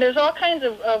 I mean, there's all kinds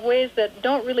of ways that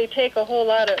don't really take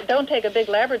don't take a big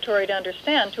laboratory to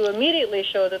understand to immediately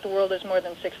show that the world is more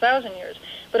than 6,000 years.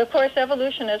 But of course,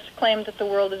 evolutionists claim that the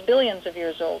world is billions of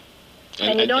years old.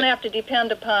 And you don't have to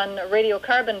depend upon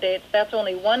radiocarbon dates. That's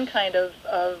only one kind of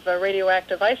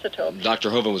radioactive isotope. Dr.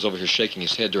 Hovind was over here shaking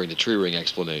his head during the tree ring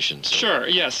explanation. So. Sure,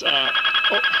 yes.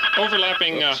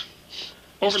 Overlapping...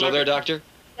 You still there, Doctor?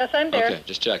 Yes, I'm there. Okay,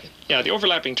 just checking. Yeah, the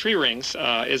overlapping tree rings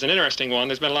is an interesting one.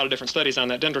 There's been a lot of different studies on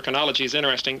that. Dendrochronology is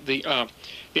interesting. The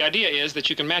idea is that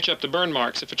you can match up the burn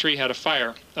marks if a tree had a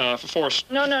fire for forest.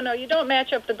 No. You don't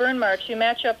match up the burn marks. You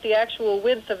match up the actual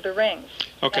width of the rings.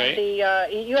 Okay.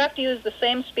 And you have to use the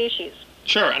same species.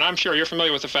 Sure, and I'm sure you're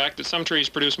familiar with the fact that some trees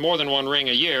produce more than one ring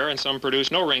a year, and some produce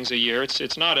no rings a year.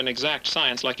 It's not an exact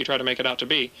science like you try to make it out to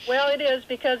be. Well, it is,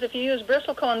 because if you use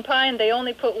bristlecone pine, they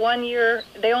only put one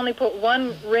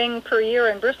ring per year,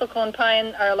 and bristlecone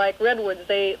pine are like redwoods.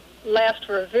 They live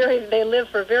for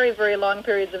very, very long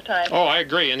periods of time. Oh, I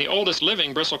agree. And the oldest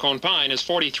living bristlecone pine is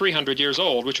 4,300 years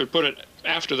old, which would put it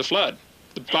after the flood.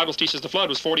 The Bible teaches the flood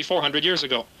was 4,400 years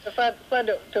ago. The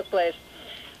flood took place.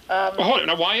 Well, hold it.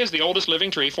 Now, why is the oldest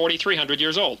living tree 4,300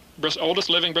 years old? Oldest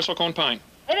living bristlecone pine.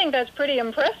 I think that's pretty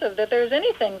impressive that there's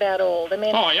anything that old. I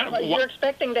mean, you're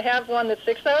expecting to have one that's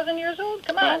 6,000 years old?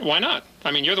 Come on. Well, why not?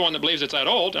 I mean, you're the one that believes it's that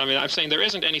old. I mean, I'm saying there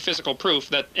isn't any physical proof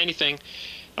that anything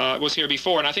was here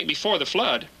before. And I think before the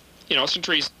flood, some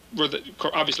trees were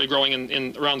obviously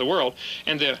growing around the world.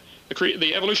 And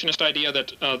the evolutionist idea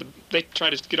that they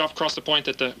try to get across the point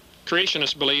that the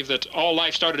creationists believe that all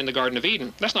life started in the Garden of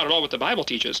Eden. That's not at all what the Bible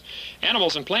teaches.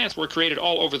 Animals and plants were created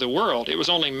all over the world. It was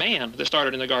only man that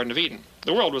started in the Garden of Eden.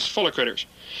 The world was full of critters.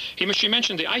 She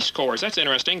mentioned the ice cores. That's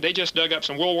interesting. They just dug up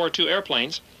some World War II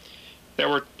airplanes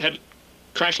that had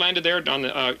crash landed there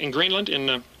in Greenland in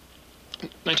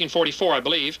 1944, I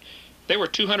believe. They were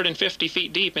 250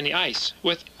 feet deep in the ice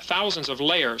with thousands of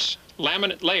layers,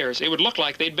 laminate layers. It would look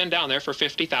like they'd been down there for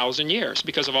 50,000 years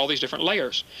because of all these different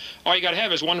layers. All you got to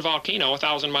have is one volcano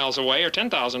 1,000 miles away or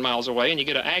 10,000 miles away, and you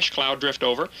get an ash cloud drift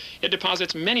over. It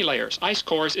deposits many layers. Ice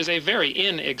cores is a very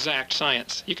inexact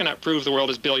science. You cannot prove the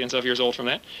world is billions of years old from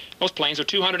that. Those planes are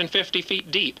 250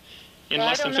 feet deep in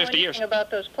less than 50 years. I don't know anything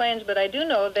about those planes, but I do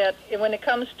know that when it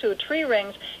comes to tree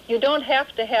rings, you don't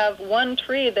have to have one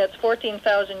tree that's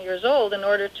 14,000 years old in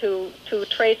order to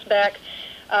trace back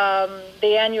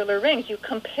the annular rings. You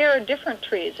compare different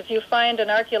trees. If you find an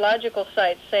archaeological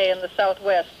site, say in the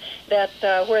southwest,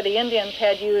 where the Indians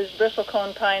had used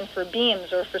bristlecone pine for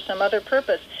beams or for some other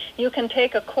purpose, you can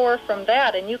take a core from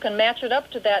that and you can match it up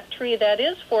to that tree that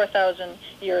is 4,000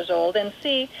 years old and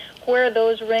see where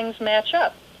those rings match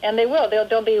up. And they will.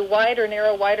 They'll be wide or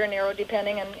narrow,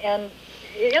 depending. And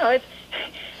it's...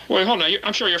 Well, hold on.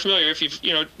 I'm sure you're familiar, if you've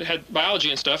had biology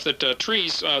and stuff, that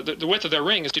trees, the width of their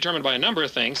ring is determined by a number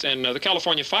of things. And the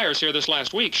California fires here this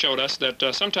last week showed us that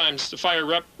sometimes the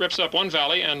fire rips up one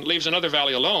valley and leaves another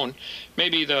valley alone.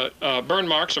 Maybe the burn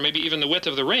marks or maybe even the width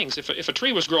of the rings. If a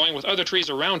tree was growing with other trees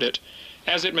around it,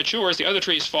 as it matures, the other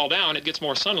trees fall down, it gets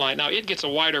more sunlight. Now, it gets a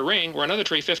wider ring, where another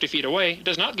tree 50 feet away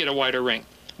does not get a wider ring.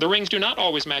 The rings do not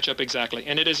always match up exactly,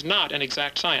 and it is not an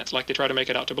exact science like they try to make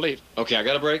it out to believe. Okay, I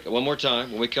got a break. One more time.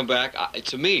 When we come back,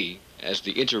 to me, as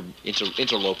the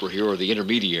interloper here or the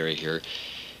intermediary here,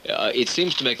 it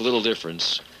seems to make little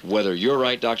difference whether you're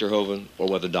right, Dr. Hovind, or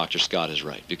whether Dr. Scott is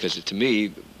right. Because to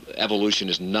me, evolution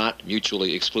is not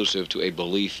mutually exclusive to a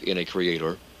belief in a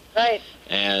creator. Right.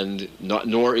 And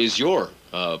nor is your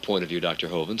point of view, Dr.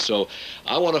 Hovind. So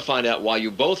I want to find out why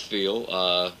you both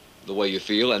feel the way you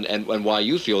feel, and why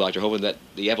you feel, Dr. Hovind, that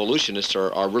the evolutionists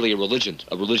are really a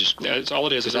religious group. Yeah, that's all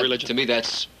it is, a religion. To me,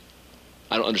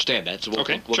 I don't understand that, so we'll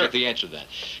sure. get the answer to that.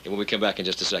 And when we come back in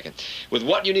just a second. With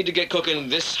what you need to get cooking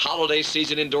this holiday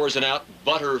season, indoors and out,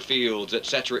 Butterfields,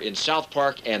 etc. in South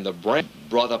Park, and the brand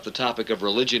brought up the topic of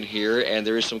religion here, and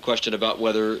there is some question about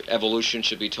whether evolution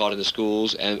should be taught in the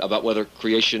schools, and about whether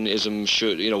creationism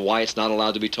should, why it's not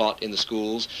allowed to be taught in the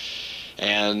schools.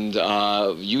 And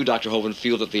you, Dr. Hovind,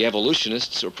 feel that the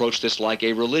evolutionists approach this like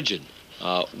a religion.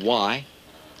 Why?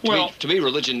 To me,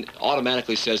 religion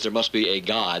automatically says there must be a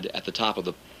God at the top of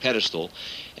the pedestal,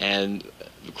 and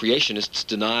the creationists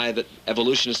deny that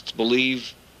evolutionists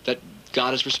believe that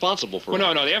God is responsible for it.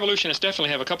 Well, no, the evolutionists definitely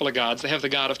have a couple of gods. They have the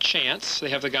god of chance. They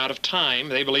have the god of time.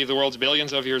 They believe the world's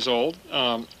billions of years old.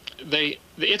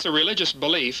 it's a religious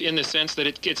belief in the sense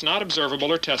that it's not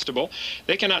observable or testable.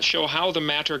 They cannot show how the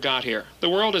matter got here. The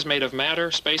world is made of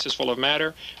matter. Space is full of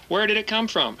matter. Where did it come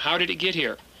from? How did it get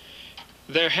here?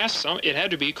 It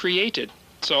had to be created.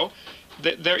 So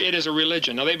it is a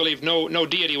religion. Now, they believe no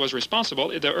deity was responsible.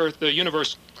 The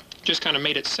universe just kind of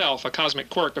made itself, a cosmic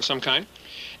quirk of some kind.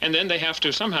 And then they have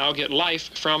to somehow get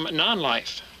life from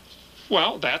non-life.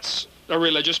 Well, that's a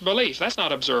religious belief. That's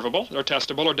not observable or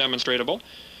testable or demonstratable.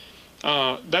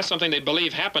 That's something they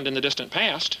believe happened in the distant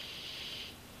past.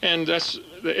 And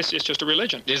it's just a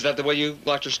religion. Is that the way you,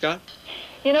 Dr. Scott?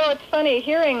 You know, it's funny,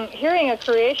 hearing a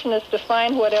creationist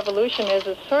define what evolution is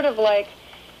sort of like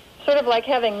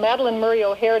having Madeleine Murray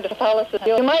O'Hair to Catholicism.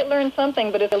 You might learn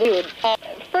something, but it's elude.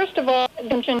 First of all,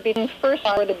 distinction between first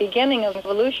or the beginning of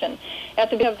evolution.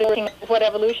 At the beginning of what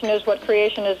evolution is, what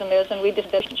creationism is, and we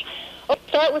distinguish.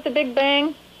 Start with the Big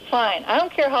Bang. Fine. I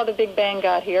don't care how the Big Bang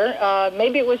got here.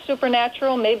 Maybe it was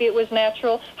supernatural, maybe it was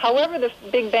natural. However the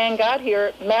Big Bang got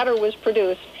here, matter was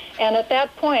produced. And at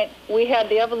that point, we had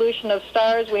the evolution of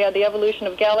stars, we had the evolution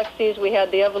of galaxies, we had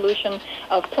the evolution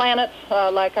of planets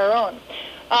like our own.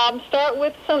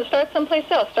 Start someplace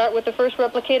else. Start with the first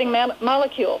replicating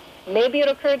molecule. Maybe it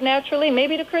occurred naturally,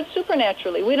 maybe it occurred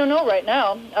supernaturally. We don't know right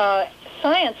now.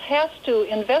 Science has to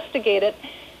investigate it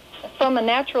from a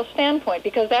natural standpoint,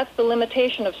 because that's the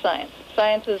limitation of science.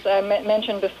 Science, as I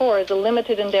mentioned before, is a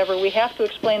limited endeavor. We have to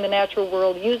explain the natural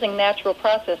world using natural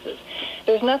processes.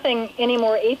 There's nothing any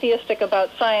more atheistic about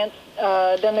science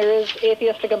than there is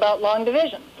atheistic about long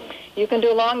division. You can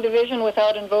do long division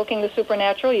without invoking the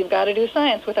supernatural. You've got to do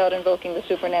science without invoking the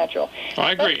supernatural.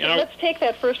 I agree. Let's take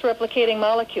that first replicating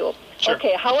molecule. Sure.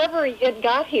 Okay, however it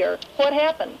got here, what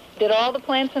happened? Did all the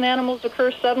plants and animals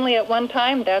occur suddenly at one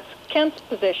time? That's Kent's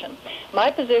position. My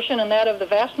position, and that of the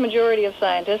vast majority of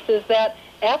scientists, is that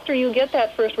after you get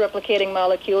that first replicating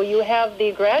molecule, you have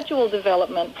the gradual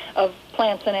development of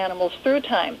plants and animals through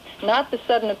time, not the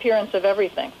sudden appearance of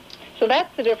everything. So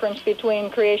that's the difference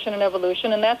between creation and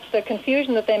evolution, and that's the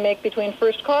confusion that they make between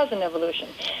first cause and evolution.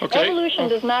 Okay. Evolution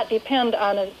does not depend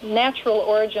on a natural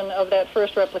origin of that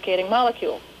first replicating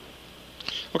molecule.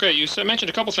 Okay, you mentioned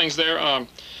a couple things there.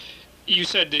 You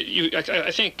said that I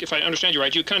think, if I understand you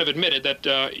right, you kind of admitted that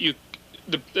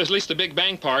at least the Big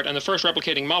Bang part and the first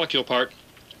replicating molecule part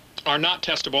are not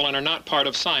testable and are not part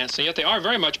of science, and yet they are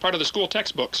very much part of the school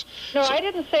textbooks. No, I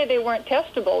didn't say they weren't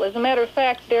testable. As a matter of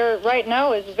fact, there right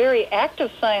now is very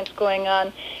active science going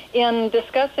on in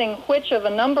discussing which of a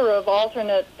number of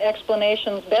alternate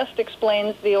explanations best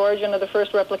explains the origin of the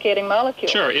first replicating molecule.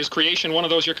 Sure. Is creation one of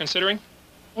those you're considering?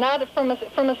 Not from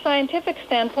a scientific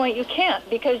standpoint, you can't,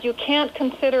 because you can't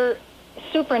consider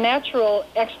supernatural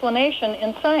explanation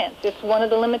in science. It's one of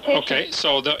the limitations. Okay,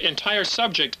 so the entire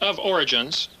subject of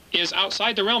origins is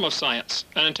outside the realm of science.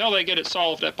 And until they get it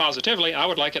solved positively, I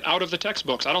would like it out of the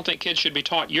textbooks. I don't think kids should be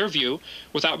taught your view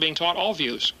without being taught all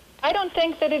views. I don't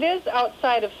think that it is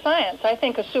outside of science. I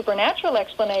think a supernatural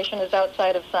explanation is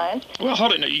outside of science. Well,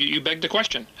 hold it. No, you begged the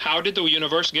question. How did the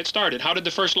universe get started? How did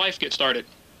the first life get started?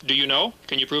 Do you know?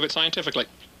 Can you prove it scientifically?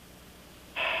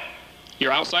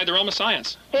 You're outside the realm of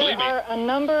science. Believe me. There are a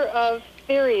number of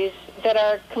theories that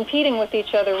are competing with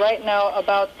each other right now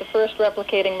about the first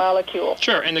replicating molecule.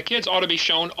 Sure, and the kids ought to be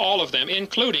shown all of them,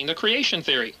 including the creation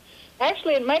theory.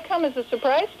 Actually, it might come as a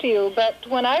surprise to you, but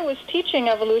when I was teaching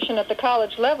evolution at the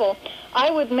college level,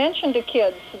 I would mention to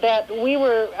kids that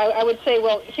I would say,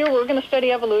 well, here we're going to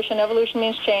study evolution. Evolution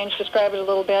means change, describe it a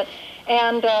little bit.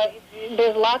 And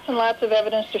there's lots and lots of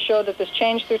evidence to show that this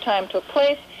change through time took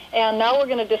place. And now we're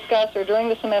going to discuss, or during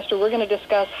the semester, we're going to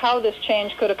discuss how this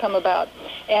change could have come about.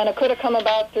 And it could have come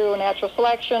about through natural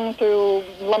selection, through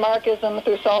Lamarckism,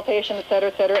 through saltation, et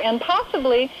cetera, et cetera. And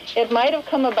possibly it might have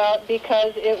come about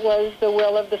because it was the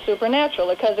will of the supernatural,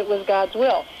 because it was God's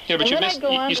will. Yeah, but you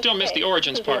still missed the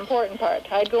origins part. This is the important part.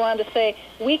 I'd go on to say,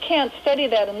 we can't study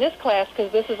that in this class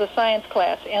because this is a science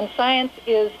class, and science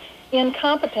is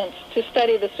incompetent to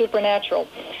study the supernatural.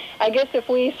 I guess if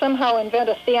we somehow invent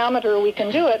a theometer, we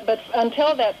can do it, but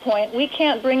until that point, we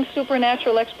can't bring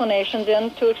supernatural explanations in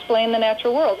to explain the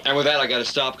natural world. And with that, I got to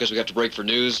stop because we have to break for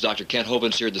news. Dr. Kent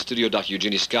Hovind's here in the studio, Dr.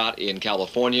 Eugenie Scott in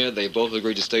California. They both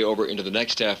agreed to stay over into the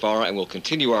next half hour, and we'll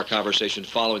continue our conversation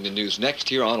following the news next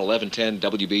here on 1110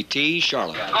 WBT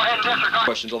Charlotte. Go ahead,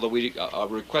 questions, although we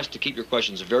request to keep your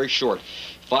questions very short.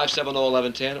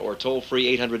 570-1110 or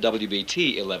toll-free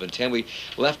 800-WBT-1110. We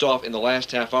left off in the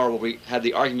last half hour where we had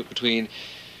the argument between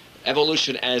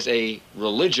evolution as a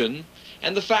religion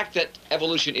and the fact that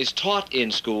evolution is taught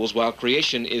in schools while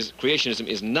creationism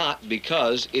is not,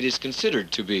 because it is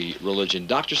considered to be religion.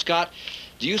 Dr. Scott,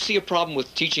 do you see a problem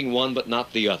with teaching one but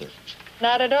not the other?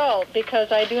 Not at all,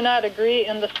 because I do not agree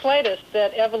in the slightest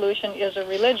that evolution is a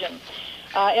religion.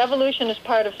 Evolution is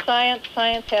part of science.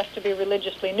 Science has to be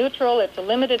religiously neutral. It's a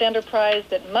limited enterprise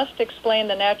that must explain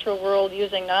the natural world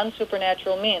using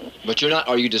non-supernatural means. But you're not,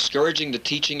 are you discouraging the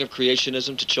teaching of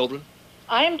creationism to children?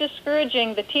 I am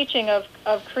discouraging the teaching of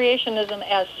creationism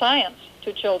as science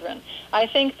to children. I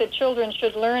think that children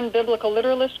should learn biblical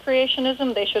literalist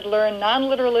creationism. They should learn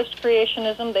non-literalist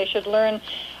creationism. They should learn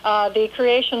the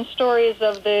creation stories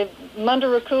of the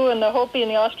Munduruku and the Hopi and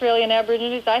the Australian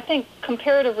Aborigines. I think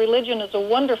comparative religion is a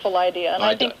wonderful idea, and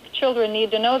I think children need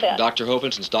to know that. Dr.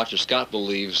 Hovind, since Dr. Scott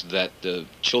believes that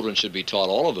children should be taught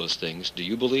all of those things, do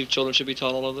you believe children should be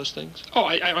taught all of those things? Oh,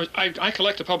 I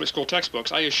collect the public school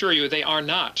textbooks. I assure you they are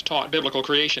not taught biblical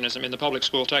creationism in the public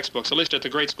school textbooks, at least at the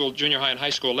grade school, junior high, and high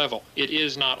school level. It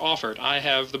is not offered. I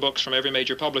have the books from every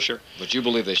major publisher. But you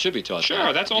believe they should be taught?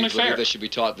 Sure, that's only fair. You believe they should be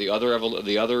taught the other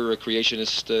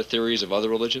creationist theories of other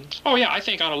religions? Oh yeah, I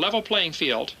think on a level playing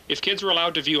field, if kids were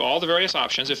allowed to view all the various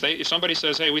options, if somebody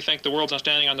says, hey, we think the world's not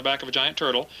standing on the back of a giant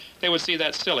turtle, they would see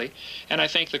that silly. And I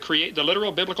think the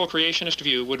literal biblical creationist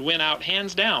view would win out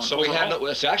hands down. So we have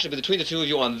no, so actually between the two of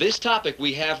you on this topic,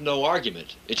 we have no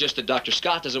argument. It's just that Dr.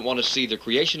 Scott doesn't want to see the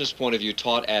creationist point of view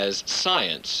taught as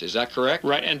science. Is that correct?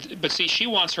 Right, but see, she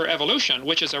wants her evolution,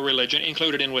 which is a religion,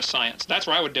 included in with science. That's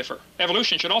where I would differ.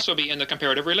 Evolution should also be in the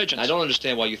comparative religions. I don't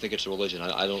understand why you think it's a religion.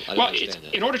 I don't understand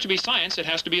that. In order to be science, it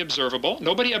has to be observable.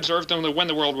 Nobody observed them when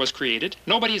the world was created.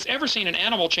 Nobody has ever seen an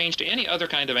animal change to any other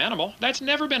kind of animal. That's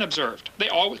never been observed.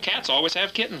 Cats always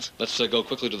have kittens. Let's go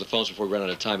quickly to the phones before we run out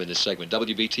of time in this segment.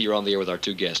 WBT, you're on the air with our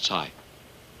two guests. Hi.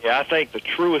 Yeah, I think the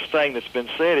truest thing that's been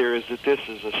said here is that this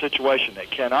is a situation that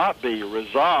cannot be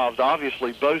resolved.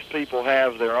 Obviously, both people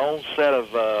have their own set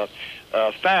of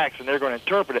facts, and they're going to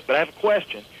interpret it. But I have a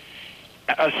question.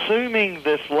 Assuming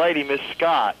this lady, Miss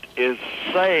Scott, is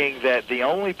saying that the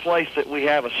only place that we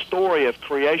have a story of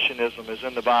creationism is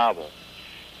in the Bible,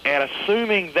 and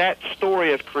assuming that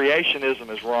story of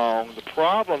creationism is wrong, the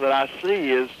problem that I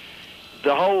see is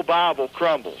the whole Bible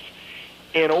crumbles.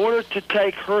 In order to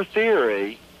take her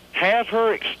theory, have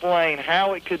her explain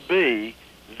how it could be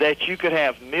that you could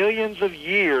have millions of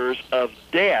years of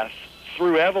death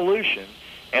through evolution,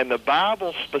 and the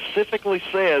Bible specifically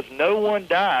says no one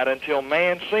died until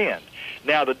man sinned.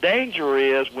 Now, the danger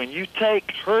is when you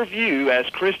take her view, as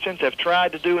Christians have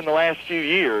tried to do in the last few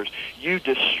years, you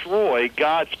destroy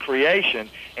God's creation.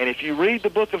 And if you read the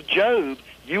book of Job,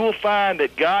 you will find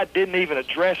that God didn't even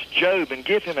address Job and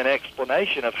give him an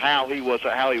explanation of how he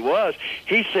was.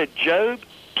 He said, Job,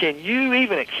 can you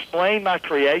even explain my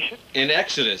creation? In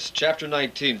Exodus chapter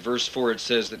 19, verse 4, it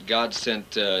says that God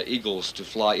sent eagles to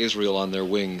fly Israel on their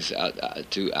wings out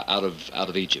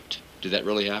of Egypt. Did that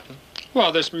really happen?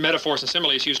 Well, there's metaphors and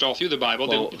similes used all through the Bible.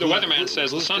 The weatherman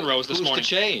says the sun rose this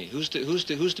morning. Who's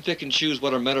to pick and choose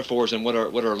what are metaphors and what are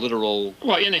literal?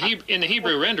 Well, in the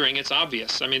Hebrew rendering, it's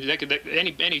obvious. I mean,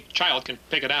 any child can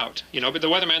pick it out, you know. But the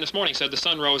weatherman this morning said the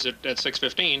sun rose at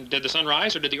 6:15. Did the sun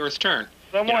rise or did the earth turn?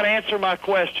 Someone answer my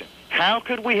question. How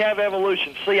could we have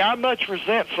evolution? See, I much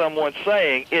resent someone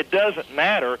saying it doesn't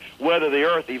matter whether the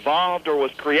earth evolved or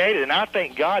was created, and I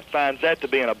think God finds that to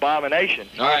be an abomination.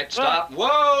 All right, stop.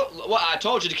 Whoa! Well, I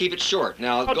told you to keep it short.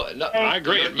 Now, I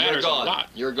agree. It matters a lot.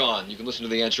 You're gone. You can listen to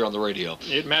the answer on the radio.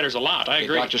 It matters a lot. I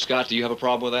agree. Dr. Scott, do you have a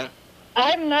problem with that?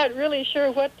 I'm not really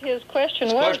sure what his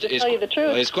question was, to tell you the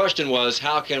truth. His question was,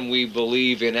 how can we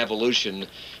believe in evolution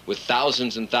with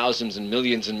thousands and thousands and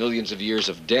millions of years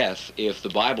of death if the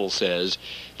Bible says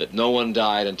that no one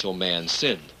died until man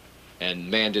sinned? And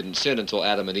man didn't sin until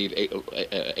Adam and Eve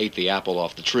ate the apple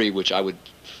off the tree, which I don't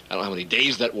know how many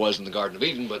days that was in the Garden of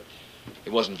Eden, but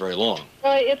it wasn't very long.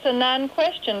 Well, it's a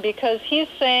non-question because he's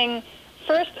saying,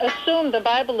 first, assume the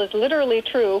Bible is literally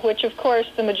true, which, of course,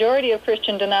 the majority of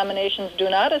Christian denominations do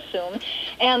not assume.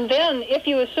 And then, if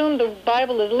you assume the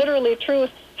Bible is literally true,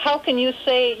 how can you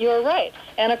say you're right?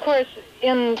 And, of course,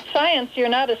 in science, you're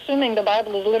not assuming the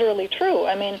Bible is literally true.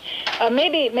 I mean,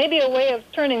 maybe a way of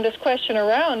turning this question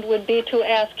around would be to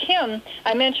ask him.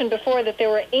 I mentioned before that there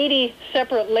were 80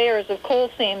 separate layers of coal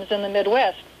seams in the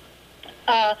Midwest.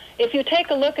 If you take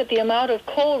a look at the amount of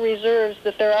coal reserves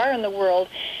that there are in the world,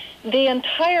 the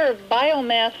entire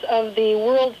biomass of the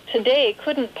world today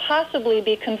couldn't possibly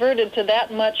be converted to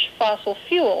that much fossil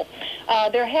fuel.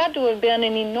 There had to have been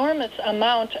an enormous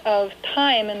amount of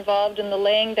time involved in the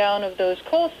laying down of those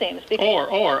coal seams.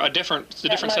 Or a different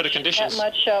set of conditions. That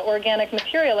much organic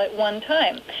material at one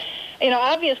time. You know,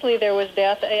 obviously there was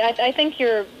death. I think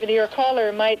your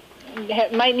caller might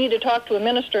might need to talk to a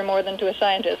minister more than to a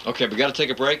scientist. Okay, we got to take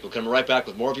a break. We'll come right back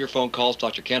with more of your phone calls.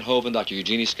 Dr. Ken Hovind, Dr.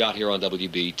 Eugenie Scott here on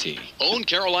WBT. Own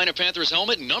Carolina Panthers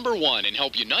helmet #1 and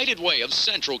help United Way of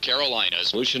Central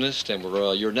Carolinas. Solutionist,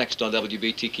 and you're next on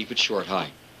WBT. Keep it short. Hi.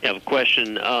 I have a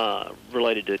question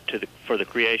related for the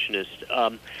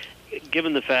creationist.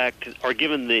 Given the fact, or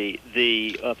given the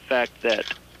fact that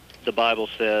the Bible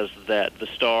says that the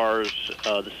stars,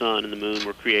 the sun, and the moon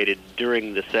were created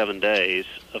during the 7 days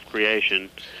of creation,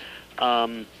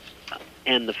 and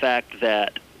the fact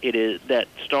that that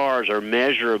stars are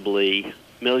measurably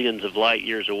millions of light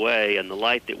years away, and the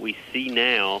light that we see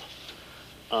now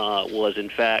was in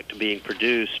fact being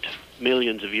produced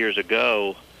millions of years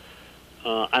ago,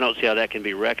 I don't see how that can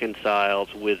be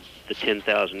reconciled with the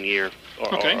 10,000 year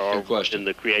good question. In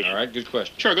the creation. All right, good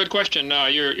question. Sure, good question.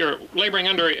 You're laboring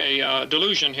under a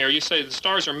delusion here. You say the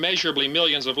stars are measurably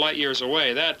millions of light years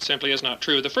away. That simply is not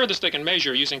true. The furthest they can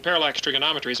measure using parallax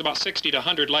trigonometry is about 60 to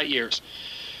 100 light years.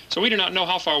 So we do not know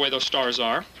how far away those stars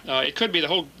are. It could be the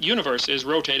whole universe is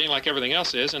rotating like everything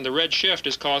else is, and the red shift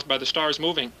is caused by the stars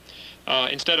moving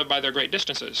instead of by their great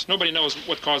distances. Nobody knows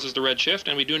what causes the red shift,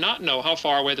 and we do not know how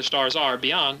far away the stars are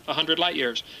beyond 100 light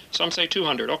years. Some say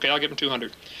 200. Okay, I'll give them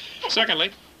 200.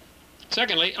 Secondly,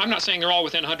 I'm not saying they're all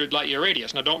within 100 light year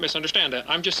radius. Now, don't misunderstand that.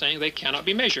 I'm just saying they cannot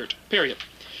be measured, period.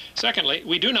 Secondly,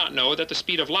 we do not know that the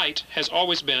speed of light has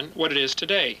always been what it is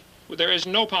today. There is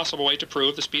no possible way to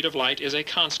prove the speed of light is a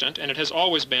constant, and it has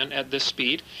always been at this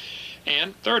speed.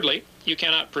 And thirdly, you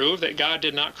cannot prove that God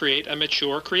did not create a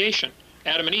mature creation.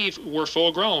 Adam and Eve were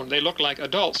full grown. They looked like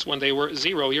adults when they were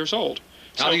 0 years old.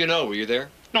 How do you know? Were you there?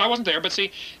 No, I wasn't there, but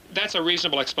see, that's a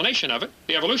reasonable explanation of it.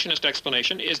 The evolutionist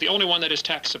explanation is the only one that is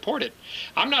tax-supported.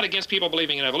 I'm not against people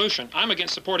believing in evolution. I'm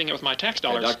against supporting it with my tax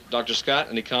dollars. Hey, Dr. Scott,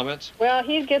 any comments? Well,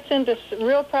 he gets into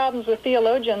real problems with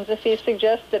theologians if he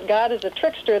suggests that God is a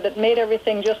trickster that made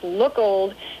everything just look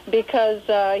old because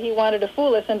he wanted to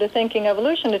fool us into thinking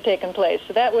evolution had taken place.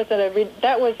 So that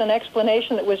was an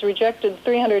explanation that was rejected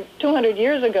 200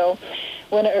 years ago.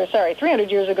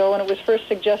 300 years ago when it was first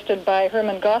suggested by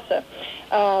Hermann Gosse.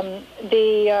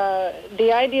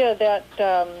 The idea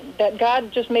that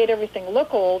God just made everything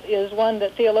look old is one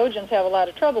that theologians have a lot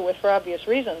of trouble with for obvious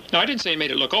reasons. No, I didn't say it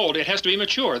made it look old. It has to be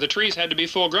mature. The trees had to be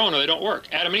full grown or they don't work.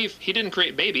 Adam and Eve, he didn't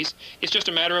create babies. It's just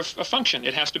a matter of function.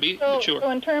 It has to be mature. So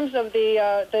in terms of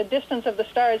the distance of the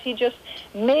stars, he just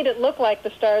made it look like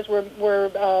the stars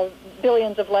were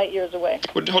billions of light years away.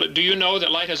 Do you know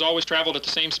that light has always traveled at the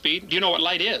same speed? Do you know what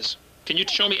light is? Can you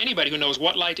show me anybody who knows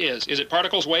what light is? Is it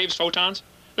particles, waves, photons?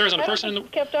 There isn't a person in the...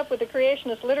 kept up with the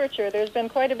creationist literature. There's been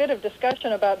quite a bit of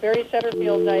discussion about Barry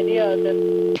Setterfield's idea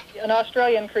that an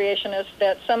Australian creationist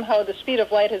that somehow the speed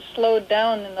of light has slowed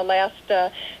down in the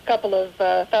last couple of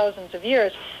thousands of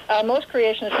years. Most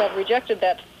creationists have rejected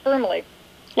that firmly.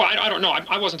 Well, I don't know.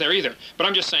 I wasn't there either. But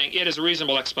I'm just saying it is a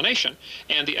reasonable explanation.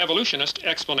 And the evolutionist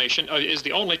explanation is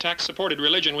the only tax-supported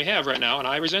religion we have right now, and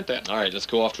I resent that. All right, let's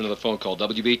go off to another phone call.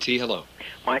 WBT, hello.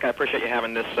 Mike, I appreciate you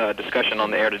having this discussion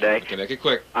on the air today. Okay, make it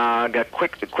quick. Got a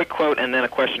quick quote and then a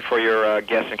question for your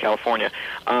guest in California.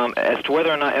 As to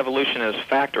whether or not evolution is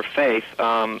fact or faith,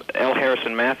 L.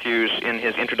 Harrison Matthews, in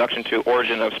his introduction to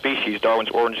Origin of Species, Darwin's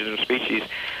Origin of Species,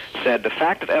 said, "The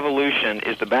fact of evolution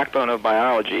is the backbone of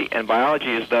biology, and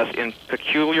biology is thus in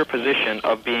peculiar position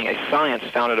of being a science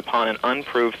founded upon an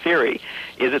unproved theory.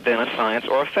 Is it then a science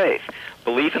or a faith?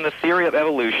 Belief in the theory of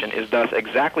evolution is thus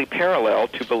exactly parallel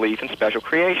to belief in special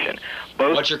creation."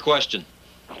 What's your question?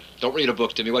 Don't read a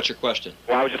book to me. What's your question?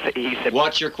 Well, I was just he said.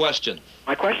 What's your question?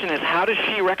 My question is, how does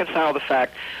she reconcile the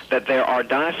fact that there are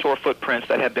dinosaur footprints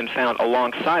that have been found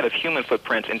alongside of human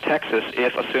footprints in Texas,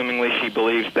 if, assumingly, she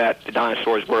believes that the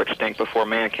dinosaurs were extinct before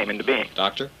man came into being?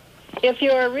 Doctor? If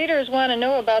your readers want to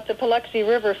know about the Paluxy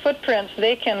River footprints,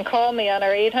 they can call me on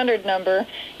our 800 number,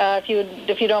 if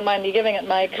you don't mind me giving it,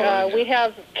 Mike. We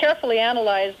have carefully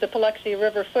analyzed the Paluxy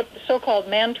River so-called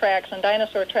man tracks and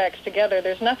dinosaur tracks together.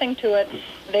 There's nothing to it.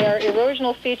 They are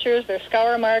erosional features. They're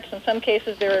scour marks. In some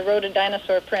cases, they're eroded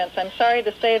dinosaur prints. I'm sorry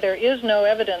to say there is no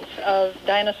evidence of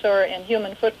dinosaur and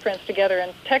human footprints together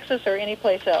in Texas or any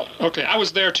place else. Okay, I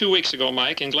was there 2 weeks ago,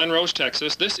 Mike, in Glen Rose,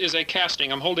 Texas. This is a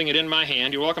casting. I'm holding it in my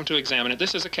hand. You're welcome to examine it.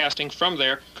 This is a casting from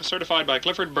there, certified by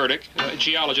Clifford Burdick, a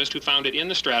geologist who found it in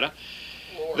the strata.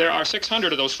 There are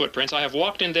 600 of those footprints. I have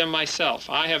walked in them myself.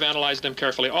 I have analyzed them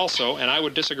carefully also, and I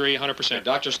would disagree 100%.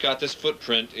 Dr. Scott, this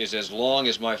footprint is as long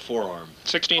as my forearm.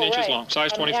 16 inches long,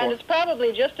 size 24. And it's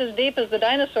probably just as deep as the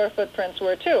dinosaur footprints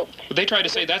were, too. But they try to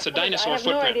say that's a dinosaur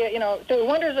footprint. I have no idea. You know, the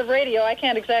wonders of radio, I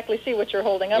can't exactly see what you're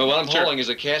holding up. Well, what I'm holding is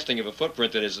a casting of a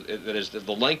footprint that is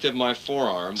the length of my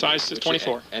forearm. Size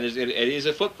 24. And it is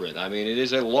a footprint. I mean, it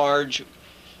is a large,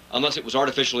 unless it was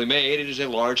artificially made, it is a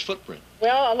large footprint.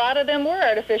 Well, a lot of them were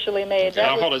artificially made. Okay,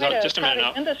 That hold was it, just a minute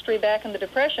now. Industry back in the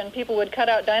Depression. People would cut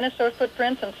out dinosaur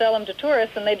footprints and sell them to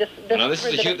tourists, and they just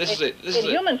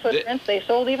human footprints they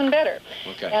sold even better.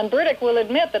 Okay. And Burdick will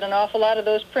admit that an awful lot of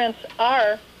those prints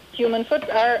are human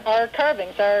are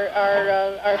carvings,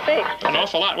 are fake. An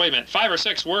awful lot. Wait a minute. 5 or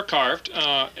 6 were carved,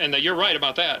 and you're right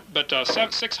about that. But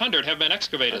 600 have been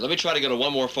excavated. Right, let me try to get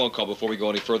one more phone call before we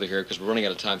go any further here, because we're running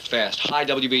out of time fast. Hi,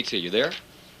 WBT. You there?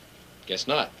 Guess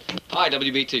not. Hi,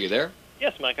 WBT. You there?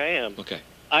 Yes, Mike, I am. Okay.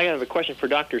 I have a question for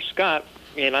Dr. Scott,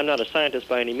 and I'm not a scientist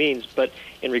by any means, but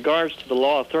in regards to the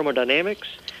law of thermodynamics,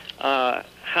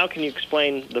 how can you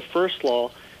explain the first law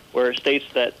where it states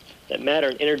that matter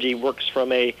and energy works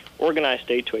from a organized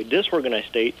state to a disorganized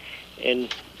state in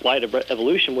light of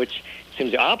evolution, which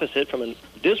seems the opposite, from a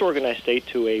disorganized state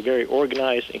to a very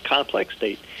organized and complex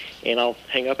state? And I'll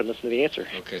hang up and listen to the answer.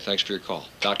 Okay, thanks for your call.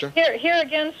 Doctor? Here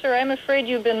again, sir, I'm afraid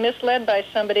you've been misled by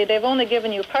somebody. They've only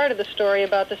given you part of the story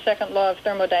about the second law of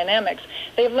thermodynamics.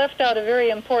 They've left out a very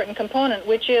important component,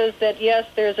 which is that, yes,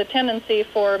 there's a tendency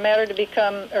for matter to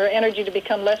become, or energy to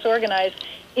become less organized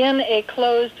in a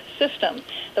closed system.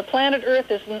 The planet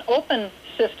Earth is an open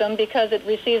system because it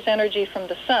receives energy from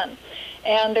the sun.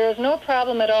 And there is no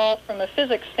problem at all from a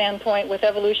physics standpoint with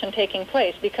evolution taking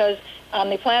place, because on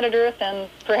the planet Earth and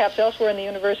perhaps elsewhere in the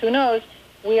universe, who knows,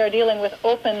 we are dealing with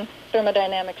open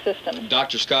thermodynamic systems.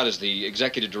 Dr. Scott is the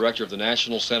Executive Director of the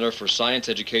National Center for Science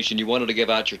Education. You wanted to give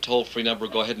out your toll-free number.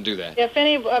 Go ahead and do that. If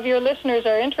any of your listeners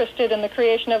are interested in the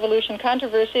creation-evolution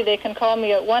controversy, they can call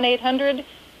me at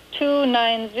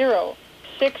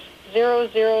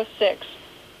 1-800-290-6006.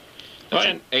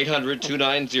 That's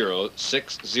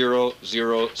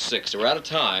 800-290-6006. We're out of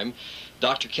time.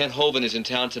 Dr. Kent Hovind is in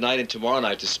town tonight and tomorrow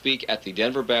night to speak at the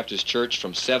Denver Baptist Church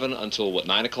from 7 until,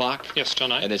 9 o'clock? Yes, till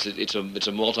 9. And it's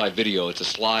a multi-video. It's a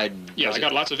slide. Yeah, I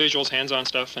got lots of visuals, hands-on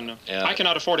stuff, and I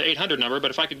cannot afford an 800 number,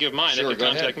 but if I could give mine, sure, they could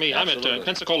contact me. Absolutely. I'm at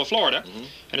Pensacola, Florida, and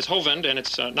it's Hovind, and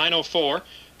it's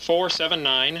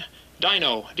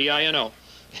 904-479-DINO, D-I-N-O.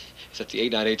 Is that the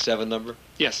 8987 number?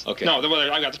 Yes. Okay. No,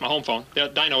 I got my home phone.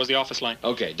 DINO is the office line.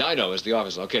 Okay, DINO is the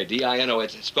office line. Okay, D-I-N-O.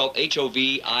 It's spelled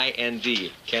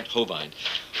H-O-V-I-N-D. Kent Hovind.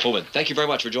 Hovind, thank you very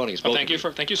much for joining us. Thank you,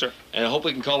 sir. And I hope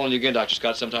we can call on you again, Dr.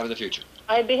 Scott, sometime in the future.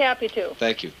 I'd be happy to.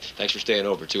 Thank you. Thanks for staying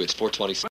over, too. It's 4:27.